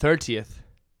morning of the 30th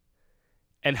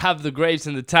and have the grapes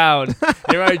in the town.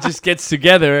 Everybody just gets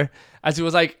together as it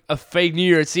was like a fake New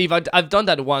Year's Eve. I've done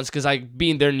that once, because like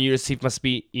being there New Year's Eve must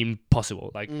be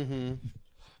impossible. Like,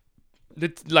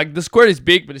 like the square is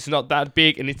big, but it's not that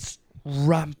big, and it's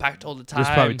ram-packed all the time.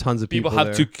 There's probably tons of people have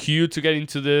there. to queue to get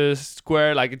into the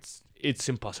square. Like it's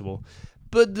impossible.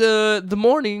 But the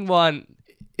morning one,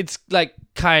 it's like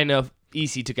kind of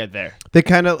easy to get there. They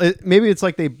kind of maybe it's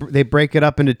like they break it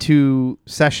up into 2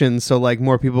 sessions so like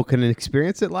more people can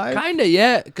experience it live. Kinda,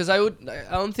 yeah. Because I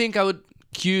don't think I would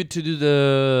queue to do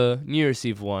the New Year's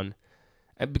Eve one,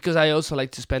 because I also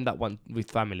like to spend that one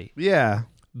with family. Yeah.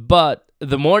 But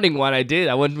the morning one I did.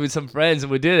 I went with some friends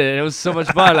and we did it, and it was so much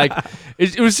fun. Like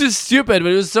it was just stupid,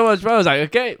 but it was so much fun. I was like,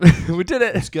 okay, we did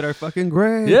it. Let's get our fucking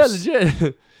grapes. Yeah,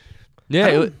 legit.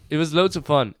 Yeah, it was loads of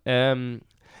fun.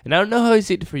 And I don't know how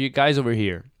is it for you guys over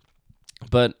here,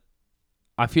 but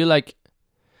I feel like,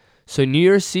 so New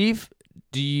Year's Eve,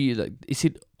 do you like? Is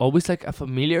it always like a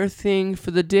familiar thing for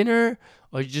the dinner,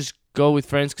 or you just go with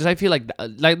friends? Because I feel like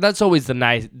that's always the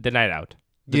night out,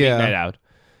 the big night out.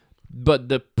 But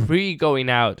the pre-going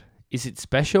out, is it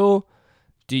special?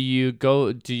 Do you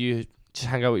just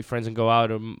hang out with friends and go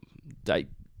out, or like,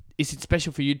 is it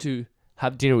special for you to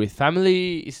have dinner with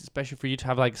family? Is it special for you to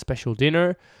have like a special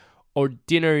dinner, or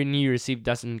dinner in New Year's Eve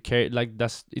doesn't care? Like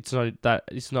it's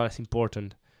not as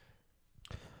important.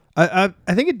 I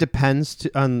think it depends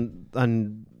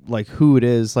on like who it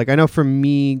is. Like I know for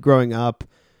me growing up,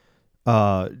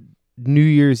 New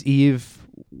Year's Eve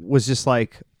was just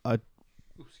like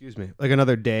like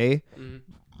another day, and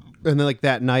then like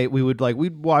that night we'd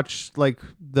watch like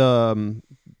the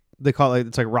they call it,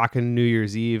 it's like rockin' New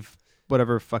Year's Eve,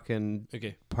 whatever fucking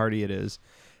party it is,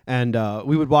 and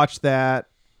we would watch that.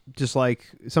 Just like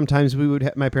sometimes we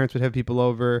would my parents would have people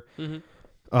over.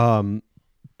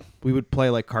 We would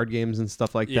play like card games and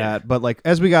stuff like that. But like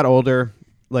as we got older,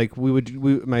 like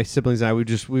my siblings and I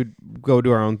we'd go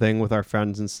do our own thing with our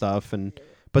friends and stuff. And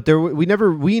but we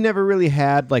never really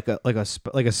had like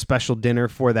a special dinner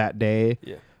for that day.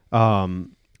 Yeah.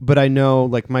 But I know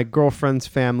like my girlfriend's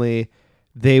family,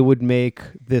 they would make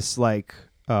this like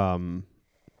what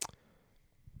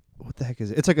the heck is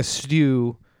it? It's like a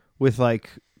stew with like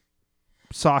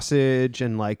sausage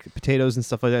and like potatoes and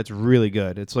stuff like that. It's really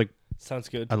good. It's like, sounds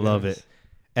good. I love it.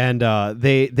 And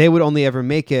they would only ever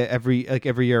make it every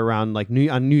year around like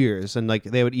on New Year's, and like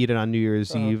they would eat it on New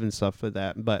Year's Eve and stuff like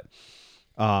that. But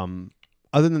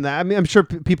other than that, I mean, I'm sure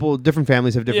different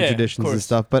families have different traditions and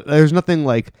stuff, but there's nothing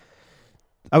like,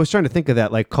 I was trying to think of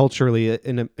that like culturally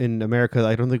in America.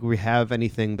 I don't think we have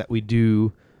anything that we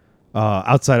do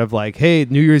outside of like, hey,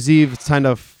 New Year's Eve, it's time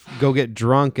to go get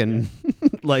drunk and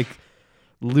like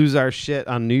lose our shit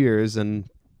on New Year's. And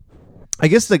I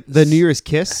guess the New Year's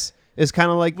kiss is kind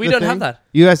of like we don't have that.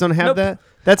 You guys don't have that?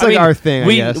 That's like our thing,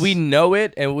 I guess. We know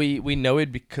it, and we know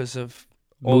it because of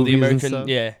all the American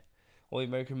all the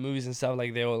American movies and stuff.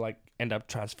 Like they all like end up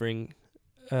transferring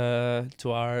to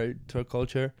our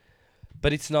culture,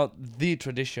 but it's not the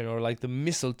tradition, or like the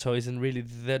mistletoe isn't really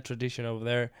the tradition over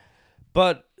there.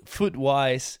 But food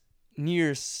wise, New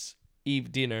Year's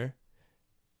Eve dinner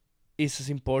is as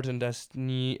important as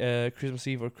Christmas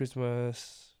Eve or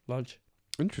Christmas lunch.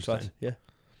 Interesting. Yeah,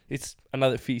 it's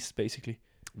another feast basically.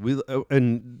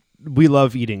 We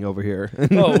love eating over here.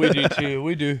 Oh, we do too.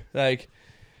 We do. Like,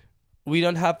 we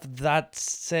don't have that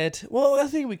set. Well, I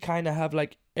think we kind of have,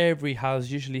 like, every house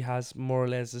usually has more or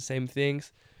less the same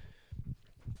things.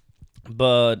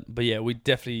 But yeah, we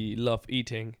definitely love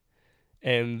eating,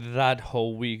 and that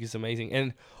whole week is amazing.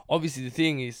 And obviously the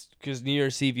thing is, because New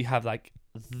Year's Eve you have like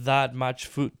that much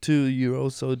food too, you're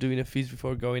also doing a feast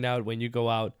before going out. When you go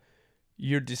out,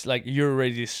 you're just like, you're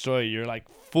already destroyed. You're like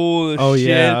full of shit.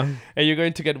 Yeah. And you're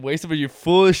going to get wasted, but you're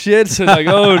full of shit. So it's like,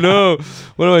 oh no,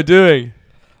 what am I doing?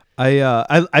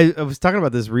 I was talking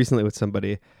about this recently with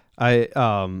somebody. I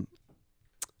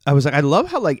was like, I love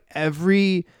how like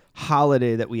every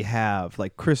holiday that we have,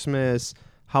 like Christmas,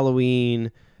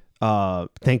 Halloween,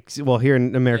 here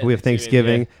in America we have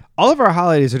Thanksgiving. Yeah. All of our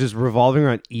holidays are just revolving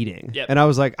around eating. Yep. And I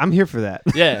was like, I'm here for that.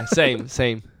 Yeah, same.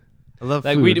 I love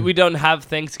like food. we don't have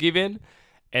Thanksgiving,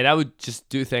 And I would just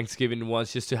do Thanksgiving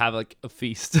once just to have like a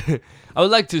feast. I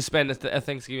would like to spend a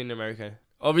Thanksgiving in America.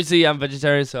 Obviously, I'm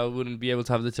vegetarian, so I wouldn't be able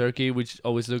to have the turkey, which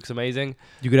always looks amazing.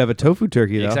 You could have a tofu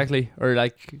turkey though. Exactly. Or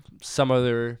like some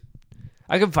other.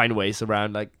 I can find ways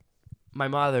around. Like my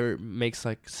mother makes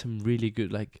like some really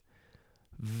good like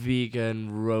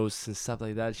vegan roasts and stuff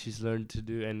like that. She's learned to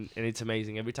do, and it's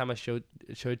amazing. Every time I show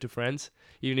it to friends,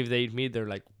 even if they eat meat, they're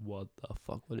like, "What the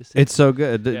fuck? What is this?" It's so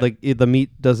good. Yeah. Like the meat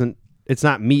doesn't. It's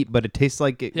not meat, but it tastes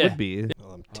like it Yeah. would be.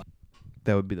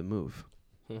 That would be the move.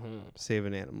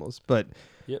 Saving animals. But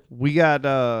Yep. we got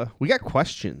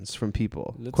questions from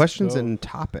people. Let's questions go. and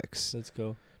topics. Let's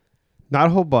go. Not a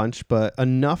whole bunch, but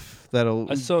enough that'll.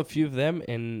 I saw a few of them,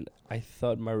 and I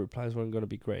thought my replies weren't gonna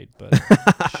be great, but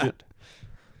shit.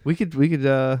 We could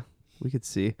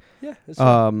see. Yeah. That's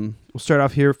We'll start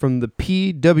off here from the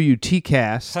PWT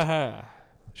cast. Haha.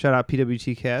 Shout out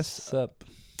PWT cast. What's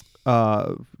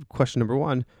up? Question number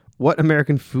 1. What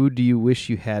American food do you wish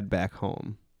you had back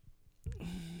home?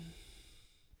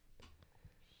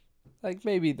 Like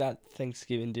maybe that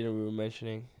Thanksgiving dinner we were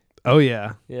mentioning. Oh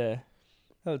yeah. Yeah,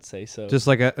 I would say so. Just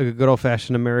like a good old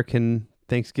fashioned American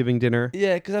Thanksgiving dinner.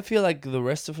 Yeah, because I feel like the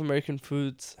rest of American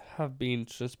foods have been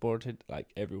transported like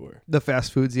everywhere. The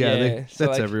fast foods, Yeah, that's so,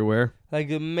 like- everywhere. Like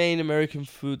the main American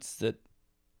foods that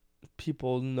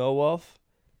people know of,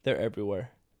 they're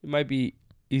everywhere. It might be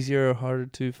easier or harder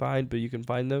to find, but you can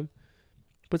find them.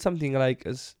 But something like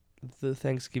as the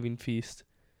Thanksgiving feast,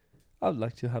 I would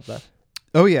like to have that.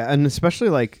 Oh yeah, and especially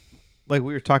like we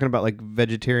were talking about like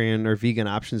vegetarian or vegan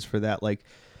options for that. Like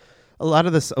a lot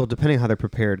of this, depending on how they're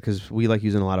prepared, because we like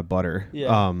using a lot of butter.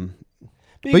 Yeah.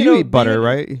 But you eat butter,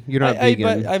 right? You're not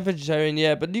vegan. I'm vegetarian,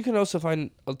 yeah, but you can also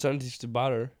find alternatives to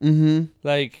butter. Mm-hmm.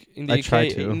 Like in the I UK, try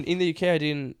to. in the UK, I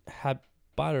didn't have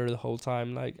butter the whole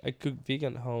time. Like I cooked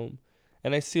vegan at home,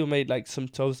 and I still made like some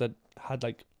toast that had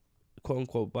like quote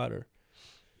unquote butter.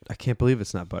 I can't believe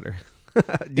it's not butter.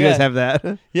 Do you guys have that?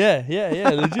 Yeah,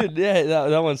 legit. Yeah,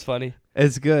 that one's funny.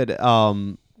 It's good.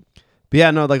 But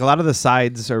yeah, no, like a lot of the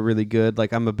sides are really good.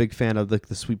 Like I'm a big fan of like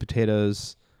the sweet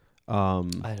potatoes.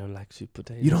 I don't like sweet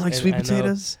potatoes. You don't like and sweet I know-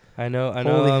 potatoes? I know.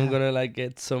 Holy I'm hell. gonna like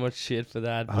get so much shit for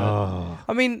that. But Oh,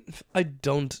 I mean, I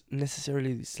don't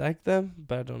necessarily dislike them,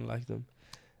 but I don't like them.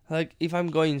 Like if I'm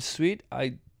going sweet,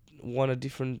 I want a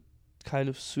different kind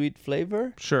of sweet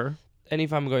flavor. sure. And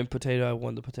if I'm going potato, I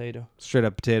want the potato. Straight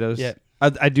up potatoes. Yeah.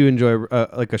 I do enjoy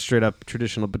like a straight up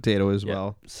traditional potato as Yeah.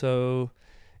 well. So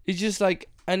it's just like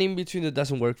an in between that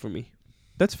doesn't work for me.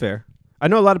 That's fair. I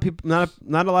know a lot of people. Not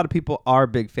a lot of people are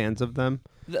big fans of them.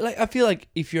 Like I feel like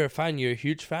if you're a fan, you're a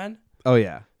huge fan. Oh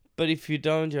yeah. But if you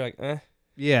don't, you're like, eh.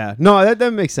 Yeah. No,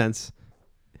 that makes sense.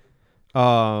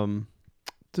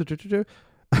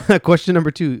 Question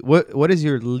number 2. What is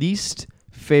your least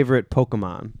favorite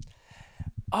Pokemon?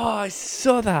 Oh, I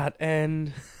saw that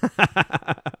and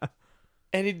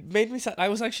it made me sad. I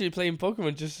was actually playing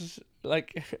Pokemon just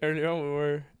like earlier on when we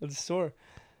were at the store.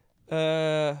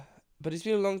 But it's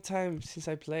been a long time since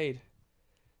I played.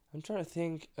 I'm trying to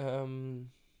think.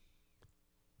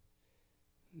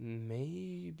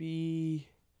 Maybe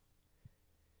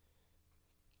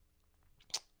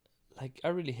like I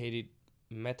really hated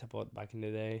Metapod back in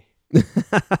the day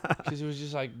because it was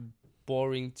just like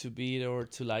boring to beat or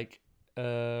to like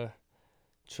train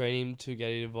him to get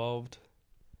it evolved.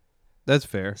 That's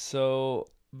fair. So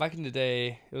back in the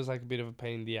day, it was like a bit of a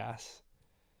pain in the ass.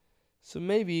 So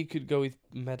maybe you could go with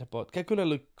Metapod. Kakuna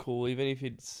looked cool, even if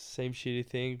it's same shitty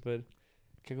thing, but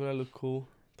Kakuna looked cool.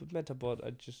 But Metapod,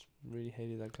 I just really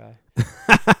hated that guy.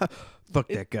 Fuck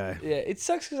that guy. Yeah, it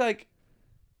sucks because like,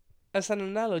 as an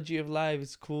analogy of life,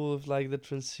 it's cool of like the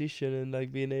transition and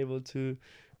like being able to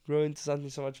grow into something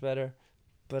so much better.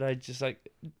 But I just like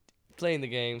playing the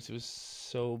games. It was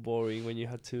so boring when you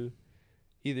had to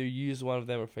either use one of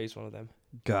them or face one of them.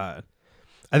 God.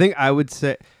 I think I would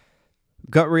say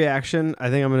gut reaction. I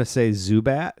think I'm gonna say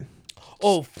Zubat.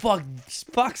 Oh fuck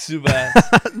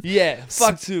Zubat. Yeah,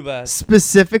 fuck Zubat.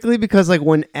 Specifically because like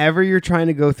whenever you're trying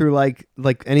to go through like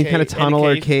any kind of Cave- tunnel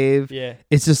or cave. cave, Yeah.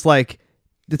 it's just like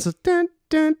it's a dun,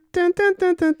 dun, dun, dun,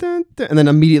 dun, dun, dun, dun, and then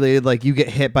immediately like you get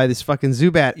hit by this fucking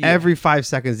Zubat. Yeah. Every 5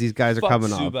 seconds these guys are Fuck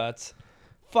coming off. Zubats.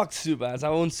 Fuck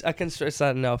Zubats. I can't stress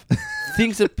that enough.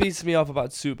 Things that piss me off about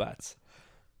Zubats.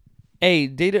 They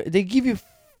give you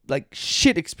like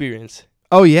shit experience.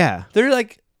 Oh yeah. They're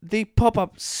like they pop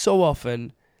up so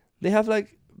often. They have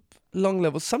like long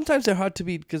levels. Sometimes they're hard to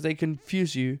beat because they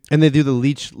confuse you And they do the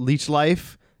leech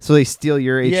life, so they steal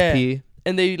your HP.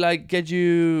 and they like get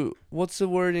you. What's the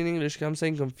word in English? I'm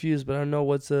saying confused, but I don't know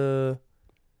what's the.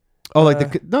 Oh,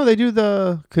 like no, they do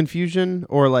the confusion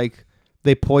or like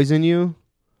they poison you.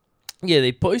 Yeah,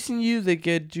 they poison you. They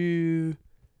get you.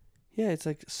 Yeah, it's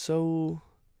like so.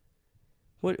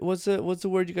 What's the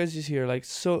word you guys use here? Like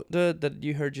so that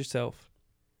you hurt yourself.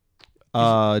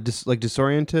 Just like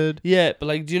disoriented. Yeah, but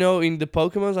like, do you know in the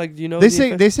Pokemon, like, do you know They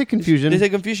say confusion. They say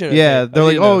confusion. Yeah, okay. they're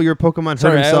like, didn't know. your Pokemon hurt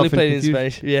Sorry, I himself only and played in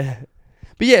confused. Spanish. Yeah,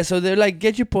 but yeah, so they're like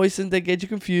get you poisoned, they get you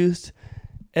confused,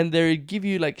 and they give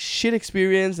you like shit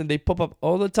experience, and they pop up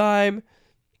all the time.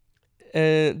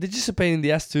 They're just a pain in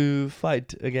the ass to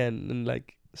fight again, and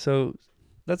like so,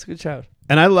 that's a good shout.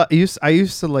 And I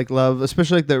used to like love,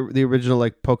 especially like the original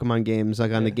like Pokemon games,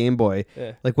 like on the Game Boy.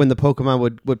 Yeah. Like when the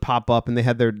Pokemon would pop up and they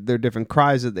had their different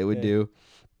cries that they would do.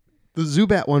 The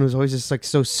Zubat one was always just like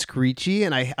so screechy,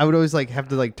 and I would always like have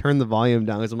to like turn the volume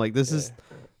down because I'm like,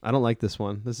 I don't like this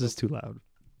one. This is too loud.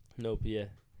 Nope. Yeah.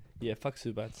 Fuck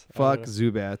Zubats. Fuck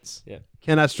Zubats. Yeah.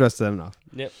 Cannot stress that enough.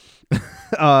 Yep.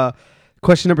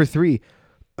 Question number 3.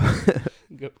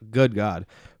 Good God.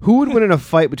 Who would win in a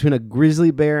fight between a grizzly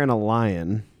bear and a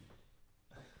lion?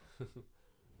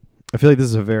 I feel like this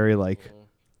is a very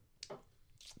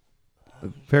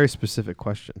very specific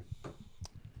question.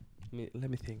 Let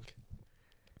me think.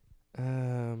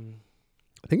 I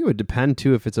think it would depend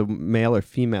too if it's a male or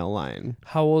female lion.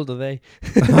 How old are they?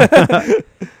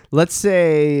 Let's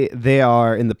say they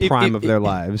are in the prime of their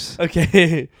lives.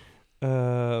 Okay.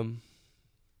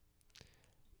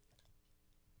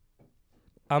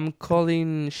 I'm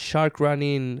calling Shark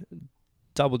Running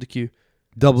double the Q.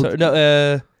 Double.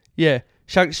 Yeah.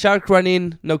 Shark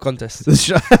Running, no contest.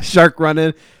 Shark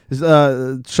running.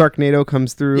 Sharknado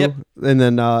comes through and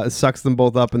then sucks them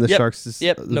both up, and the sharks just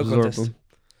no absorb contest. them.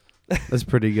 That's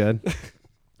pretty good.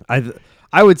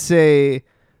 I would say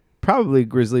probably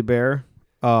grizzly bear,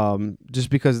 just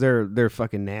because they're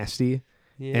fucking nasty,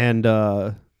 and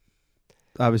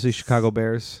obviously Chicago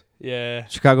Bears. Yeah.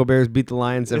 Chicago Bears beat the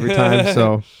Lions every time,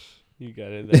 so you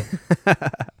got it there.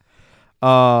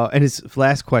 And his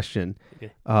last question.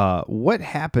 Okay. What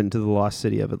happened to the lost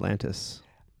city of Atlantis?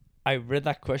 I read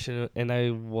that question and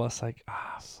I was like,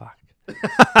 fuck.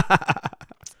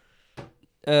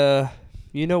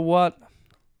 You know what?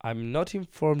 I'm not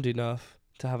informed enough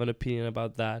to have an opinion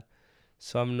about that,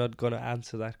 so I'm not gonna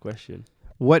answer that question.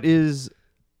 What is,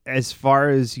 as far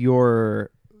as you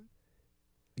are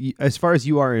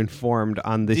informed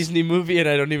on this Disney movie, and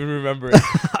I don't even remember it.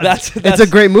 That's it's a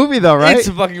great movie though, right? It's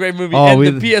a fucking great movie, Oh,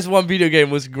 and the PS1 video game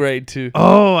was great too.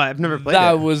 Oh, I've never played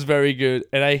that. it. Was very good,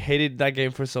 and I hated that game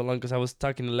for so long because I was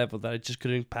stuck in a level that I just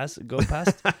couldn't go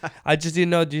past. I just didn't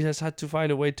know. You just had to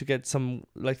find a way to get some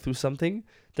through something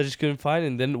that I just couldn't find,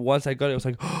 and then once I got it, I was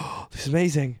like, "Oh, this is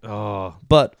amazing." Oh,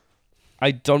 but I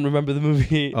don't remember the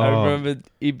movie. Oh. I remember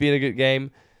it being a good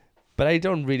game, but I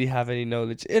don't really have any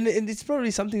knowledge, and it's probably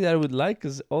something that I would like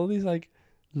because all these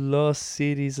lost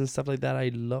cities and stuff like that. I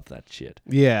love that shit.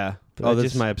 Yeah. But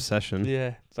that's my obsession.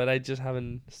 Yeah, but I just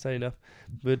haven't studied enough.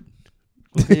 But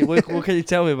what can you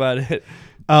tell me about it?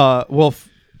 Well,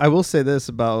 I will say this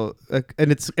about,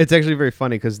 and it's actually very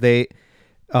funny because he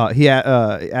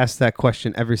asked that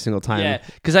question every single time. Yeah,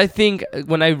 because I think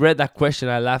when I read that question,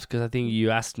 I laughed because I think you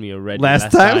asked me already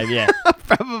last time. Yeah,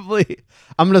 probably.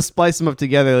 I'm gonna splice them up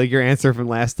together, like your answer from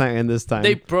last time and this time.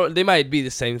 They might be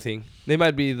the same thing. They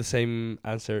might be the same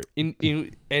answer. And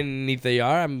if they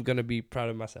are, I'm gonna be proud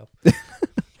of myself.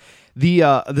 The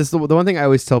one thing I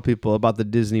always tell people about the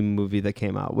Disney movie that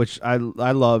came out, which I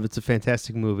love. It's a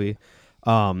fantastic movie.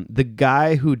 The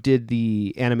guy who did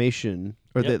the animation,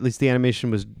 or at least the animation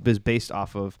was based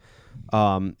off of,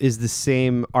 is the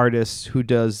same artist who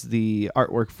does the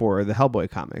artwork for the Hellboy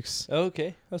comics.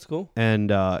 Okay, that's cool.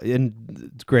 And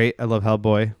it's great. I love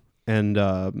Hellboy, and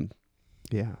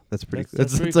yeah, that's pretty.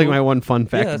 That's pretty like cool. my one fun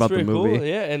fact about the movie. Cool.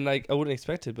 Yeah, and I wouldn't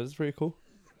expect it, but it's pretty cool.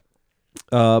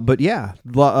 But yeah,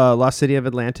 Lost City of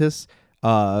Atlantis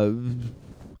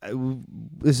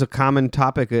is a common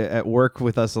topic at work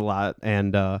with us a lot,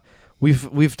 and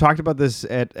we've talked about this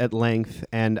at length.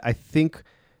 And I think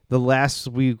the last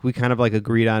we kind of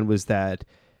agreed on was that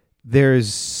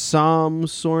there's some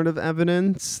sort of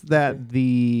evidence that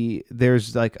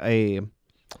there's a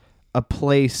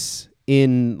place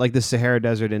in the Sahara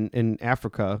Desert in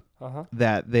Africa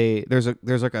that there's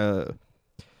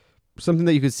something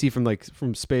that you could see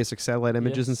from space, satellite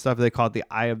images and stuff. They call it the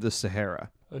Eye of the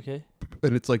Sahara. Okay.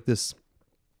 And it's this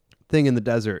thing in the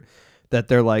desert that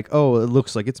they're oh, it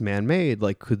looks like it's man-made.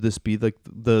 Could this be where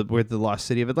the lost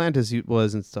city of Atlantis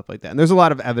was and stuff like that? And there's a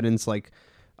lot of evidence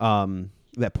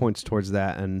that points towards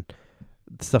that and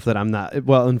stuff that I'm not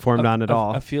well informed on at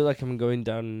all. I feel like I'm going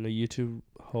down a YouTube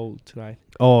hole tonight.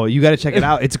 Oh, you got to check it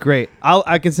out. It's great.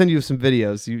 I can send you some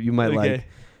videos you might like.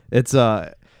 It's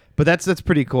but But that's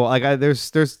pretty cool. Like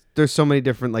there's so many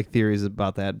different like theories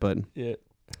about that, but Yeah.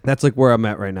 that's like where I'm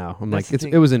at right now. I'm That's like the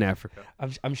it thing. was in Africa.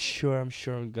 I'm sure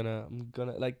I'm gonna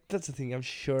like that's the thing. I'm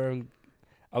sure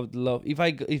I would love if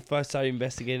I start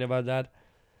investigating about that.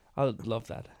 I would love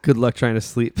that. Good luck trying to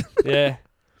sleep. Yeah.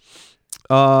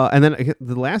 And then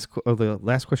the last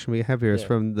question we have here is Yeah.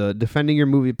 from the Defending Your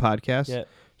Movie podcast. Yeah.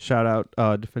 Shout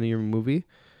out Defending Your Movie.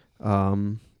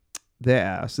 They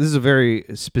asked, this is a very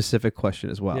specific question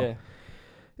as well. Yeah.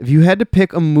 If you had to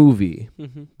pick a movie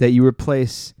Mm-hmm. that you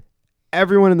replace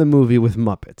everyone in the movie with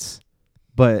Muppets,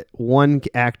 but one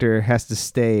actor has to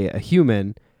stay a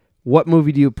human, what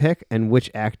movie do you pick and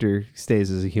which actor stays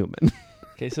as a human?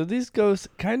 Okay, so this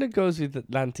kind of goes with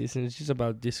Atlantis, and it's just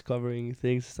about discovering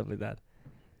things and stuff like that.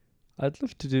 I'd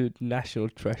love to do National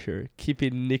Treasure,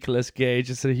 keeping Nicolas Cage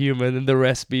as a human and the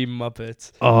rest be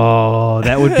Muppets. Oh,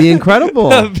 that would be incredible.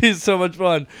 That'd be so much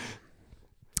fun.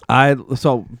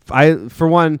 For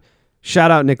one,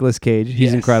 shout out Nicolas Cage. He's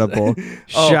Yes. incredible.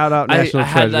 Oh, Shout out National I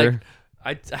had Treasure.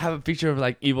 I have a picture of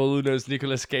like Evil Uno's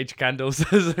Nicolas Cage candles.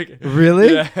 It's like,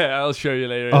 Really? yeah, I'll show you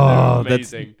later. Oh, They're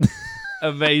that's- amazing.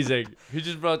 Amazing. He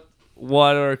just brought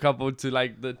one or a couple to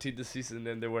like the season,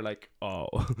 and they were like, oh,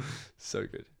 so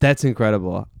good. That's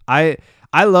incredible. I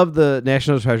love the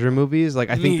National Treasure movies. Like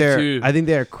I Me think too.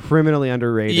 they are criminally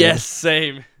underrated. Yes,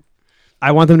 same.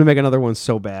 I want them to make another one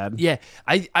so bad. Yeah,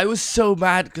 I was so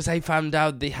mad because I found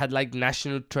out they had like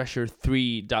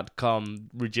nationaltreasure3.com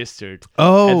registered,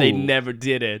 Oh. and they never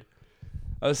did it.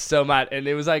 I was so mad, and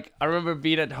it was like I remember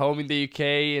being at home in the UK,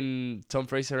 and Tom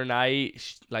Fraser and I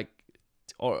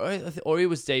or it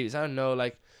was Davis. I don't know,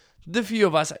 like the few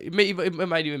of us. It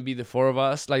might even be the four of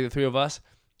us, like the three of us.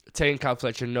 Telling Cal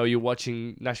Fletcher, no, you're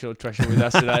watching National Treasure with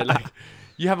us tonight. Like,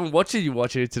 you haven't watched it, you're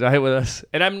watching it tonight with us.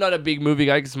 And I'm not a big movie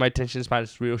guy because my attention span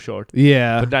is real short.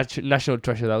 Yeah. But National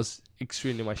Treasure, that was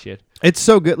extremely my shit. It's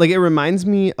so good. Like it reminds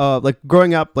me of like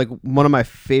growing up, like one of my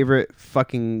favorite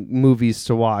fucking movies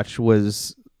to watch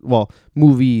was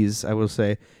movies, I will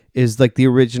say, is like the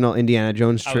original Indiana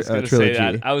Jones I was gonna trilogy. say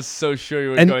that. I was so sure you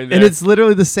were and going there. and it's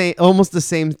literally the same, almost the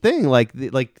same thing. Like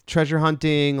like treasure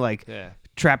hunting, like yeah.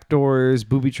 trapdoors,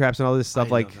 booby traps, and all this stuff.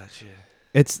 I like love that shit.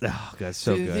 it's God, it's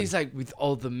so The good. things like with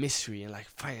all the mystery and like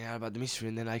finding out about the mystery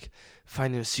and then like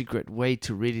finding a secret way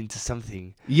to read into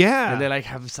something Yeah. and then like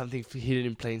have something hidden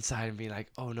in plain sight and being like,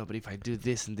 oh no, but if I do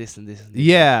this and this and this and this.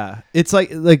 Yeah. It's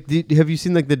like have you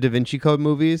seen like the Da Vinci Code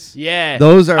movies? Yeah.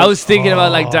 Those are. I was thinking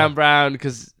about like Oh. Dan Brown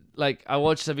because like I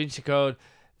watched Da Vinci Code.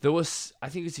 There was, I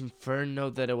think it's Inferno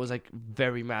that I was like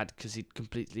very mad because it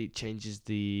completely changes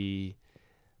the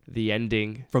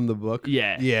ending. From the book.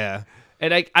 Yeah. Yeah.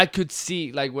 And I could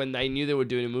see, like, when I knew they were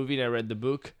doing a movie and I read the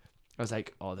book, I was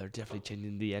like, oh, they're definitely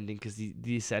changing the ending because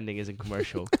this ending isn't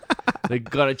commercial. They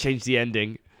gotta change the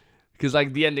ending. Because,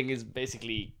 like, the ending is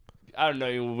basically, I don't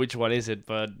know which one is it,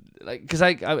 but, like, because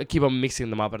I keep on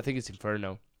mixing them up, but I think it's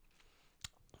Inferno.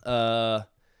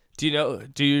 Do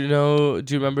you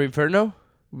remember Inferno?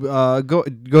 Go.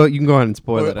 You can go ahead and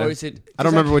spoil it. Or is it? I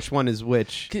don't remember which one is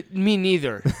which. Me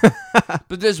neither.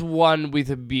 But there's one with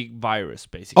a big virus,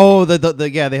 basically. Oh, the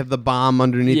yeah, they have the bomb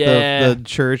underneath Yeah. the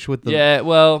church with the. Yeah,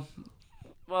 well,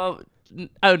 I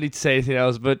don't need to say anything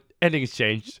else, but ending's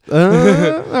changed. All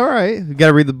right, you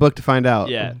gotta read the book to find out.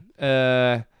 Yeah.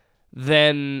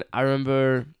 Then I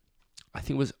remember, I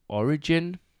think it was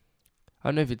Origin. I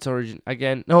don't know if it's Origin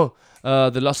again. No,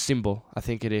 The Lost Symbol. I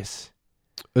think it is.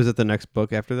 Was it the next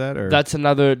book after that, or That's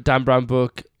another Dan Brown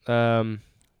book. It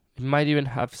might even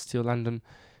have Still London.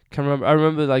 Can't remember. I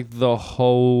remember like the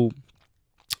whole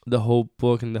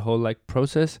book and the whole like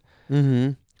process.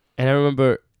 Mm-hmm. And I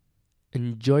remember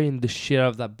enjoying the shit out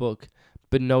of that book,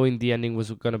 but knowing the ending was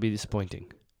gonna be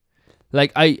disappointing.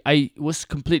 Like I was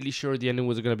completely sure the ending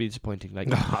was gonna be disappointing, like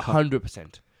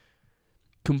 100%,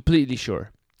 completely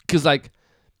sure. Cause like,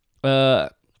 the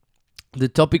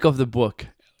topic of the book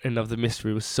and of the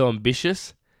mystery was so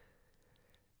ambitious.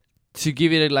 To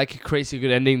give it a crazy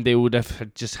good ending, they would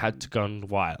have just had to gone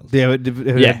wild. Yeah, it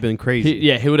would Yeah. have been crazy.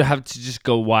 He would have to just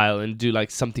go wild and do like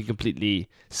something completely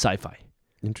sci-fi.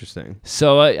 Interesting.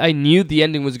 So I knew the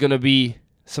ending was gonna be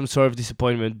some sort of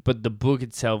disappointment, but the book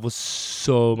itself was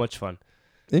so much fun.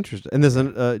 Interesting. And there's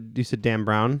you said Dan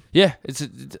Brown. Yeah,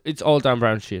 it's all Dan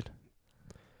Brown shit.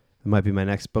 It might be my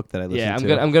next book that I listen Yeah,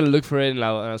 to. I'm gonna look for it and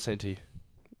I'll send it to you.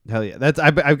 Hell yeah,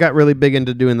 I've got really big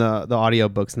into doing the audio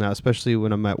books now, especially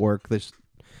when I'm at work.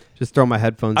 Just throw my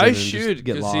headphones in I and should just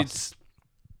get because lost. it's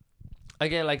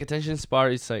again like attention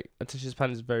span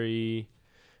is very,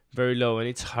 very low and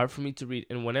it's hard for me to read.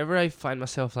 And whenever I find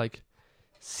myself like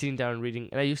sitting down and reading,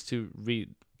 and I used to read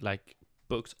like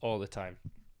books all the time.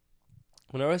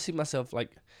 Whenever I see myself like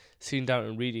sitting down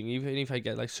and reading. Even if I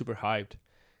get like super hyped,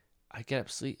 I get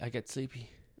sleepy.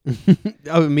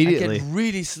 Oh, immediately. I get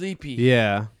really sleepy.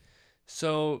 Yeah.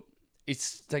 So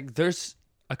it's like there's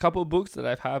a couple of books that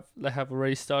I have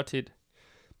already started.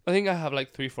 I think I have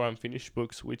like 3-4 unfinished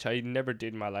books, which I never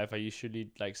did in my life. I usually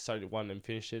like started one and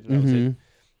finished it, and that was it.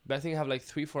 But I think I have like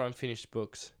 3-4 unfinished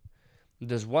books.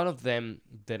 There's one of them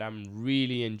that I'm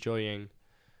really enjoying.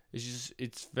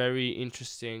 It's very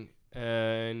interesting,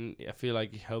 and I feel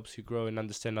like it helps you grow and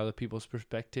understand other people's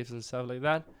perspectives and stuff like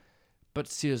that. But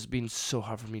still, it's been so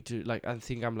hard for me to like. I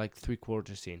think I'm like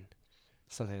 3/4 in,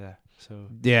 something like that. So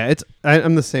yeah,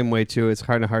 I'm the same way too. It's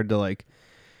kind of hard to like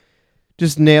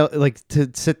just nail, like to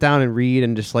sit down and read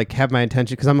and just like have my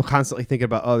attention, because I'm constantly thinking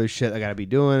about other shit I gotta be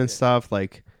doing and stuff.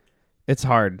 Like it's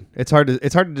hard. It's hard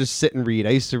to just sit and read.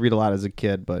 I used to read a lot as a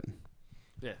kid, but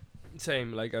yeah,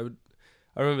 same. Like I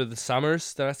remember the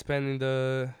summers that I spent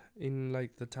in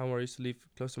like the town where I used to live,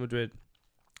 close to Madrid.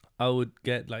 I would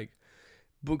get like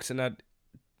books, and I'd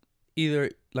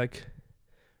either like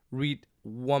read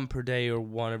one per day or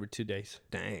one every 2 days.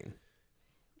 dang,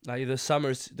 Like the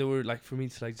summers, they were like for me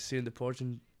to like sit on the porch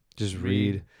and just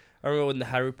read. I remember when the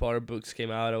Harry Potter books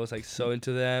came out, I was like so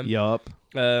into them. Yup.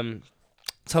 So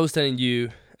I was telling you,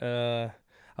 I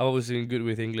was doing good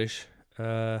with English.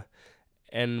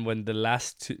 And when the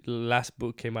last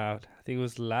book came out, I think it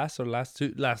was last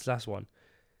one.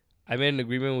 I made an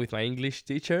agreement with my English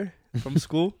teacher from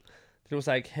school. It was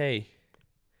like, hey,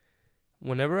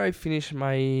 whenever I finish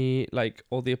my like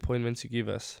all the appointments you give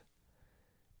us,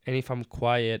 and if I'm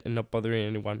quiet and not bothering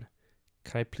anyone,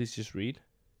 can I please just read?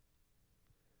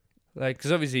 Like,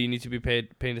 because obviously you need to be paying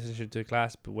attention to the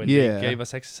class, but when they gave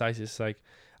us exercises, like,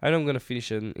 I know I'm going to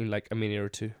finish it in like a minute or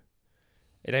two.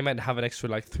 And I might have an extra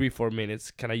like 3-4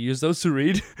 minutes. Can I use those to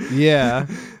read? Yeah.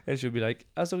 And she'll be like,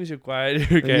 as long as you're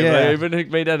quiet, okay. Yeah. But I even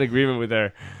made an agreement with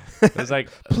her. I was like,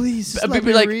 please. let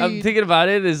me like, read. I'm thinking about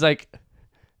it. It's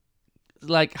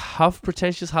like half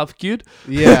pretentious, half cute.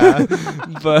 Yeah.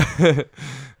 But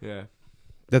yeah.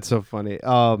 That's so funny.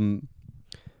 Well,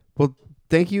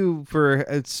 thank you for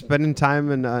spending time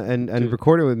and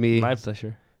recording with me. My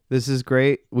pleasure. This is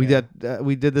great. We did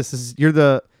this. You're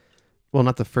the, well,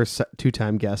 not the first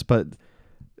 2-time guest, but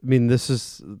I mean, this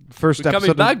is first We're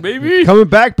episode. Coming back, baby. Coming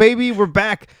back, baby. We're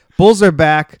back. Bulls are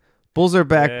back.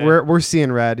 Yeah. We're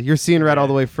seeing red. You're seeing red all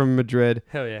the way from Madrid.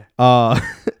 Hell yeah.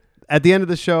 At the end of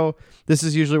the show, this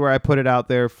is usually where I put it out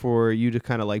there for you to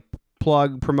kind of like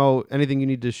plug, promote anything you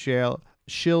need to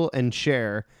shill and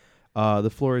share. The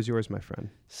floor is yours, my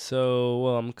friend. So,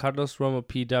 well, I'm Carlos Romo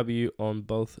PW on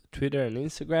both Twitter and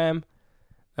Instagram.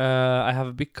 I have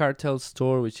a Big Cartel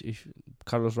store, which if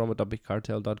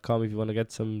carlosromo.bigcartel.com if you want to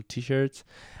get some t-shirts.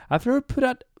 I've never put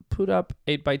up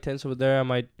 8x10s over there. I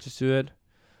might just do it.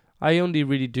 I only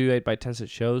really do 8x10s at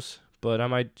shows, but I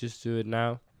might just do it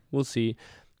now. We'll see.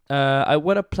 I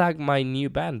want to plug my new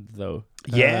band, though.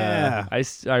 Yeah.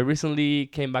 I recently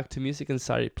came back to music and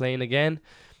started playing again.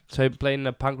 So I'm playing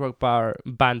a punk rock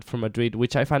band from Madrid,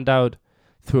 which I found out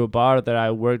through a bar that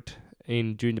I worked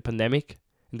in during the pandemic.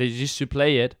 And they used to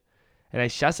play it. And I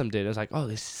shazammed it. I was like, oh,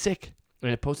 this is sick. And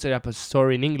I posted up a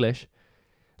story in English,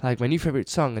 like my new favorite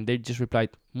song. And they just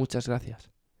replied, muchas gracias.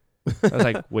 I was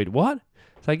like, wait, what?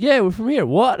 It's like, yeah, we're from here.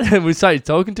 What? And we started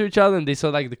talking to each other. And they saw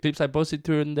like the clips I posted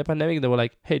during the pandemic. And they were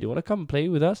like, hey, do you want to come and play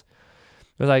with us?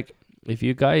 I was like, if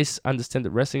you guys understand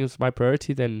that wrestling is my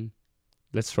priority, then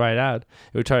let's try it out.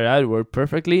 We tried it out. It worked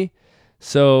perfectly.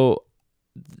 So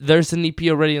there's an EP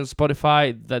already on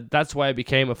Spotify. That's why I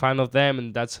became a fan of them.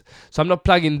 And so I'm not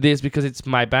plugging this because it's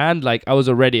my band. Like, I was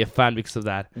already a fan because of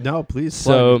that. No, please.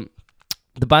 So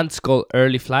the band's called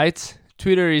Early Flights.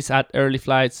 Twitter is at Early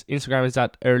Flights. Instagram is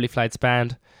at Early Flights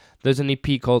Band. There's an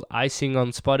EP called Icing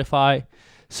on Spotify.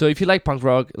 So if you like punk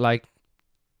rock, like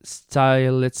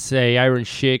style, let's say Iron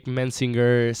Chic,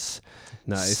 Menzingers,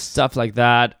 nice stuff like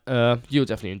that, you'll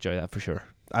definitely enjoy that for sure.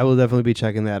 I will definitely be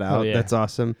checking that out. Oh, yeah. That's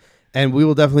awesome. And we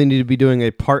will definitely need to be doing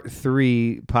a part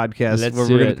 3 podcast. Let's where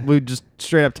do it. We just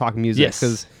straight up talk music. Yes.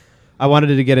 Because I wanted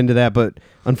to get into that, but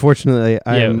unfortunately,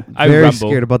 I'm I very rumble.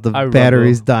 scared about the I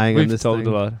batteries rumble. dying We've on this talked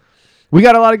thing. a lot. We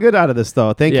got a lot of good out of this,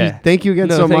 though. Thank you again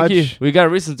so thank much. You. We got a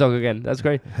reason to talk again. That's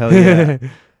great. Hell yeah.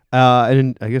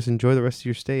 And I guess enjoy the rest of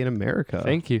your stay in America.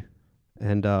 Thank you.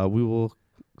 And we will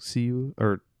see you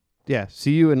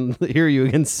and hear you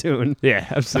again soon. Yeah,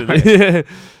 absolutely.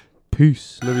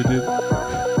 Peace. Love you, dude.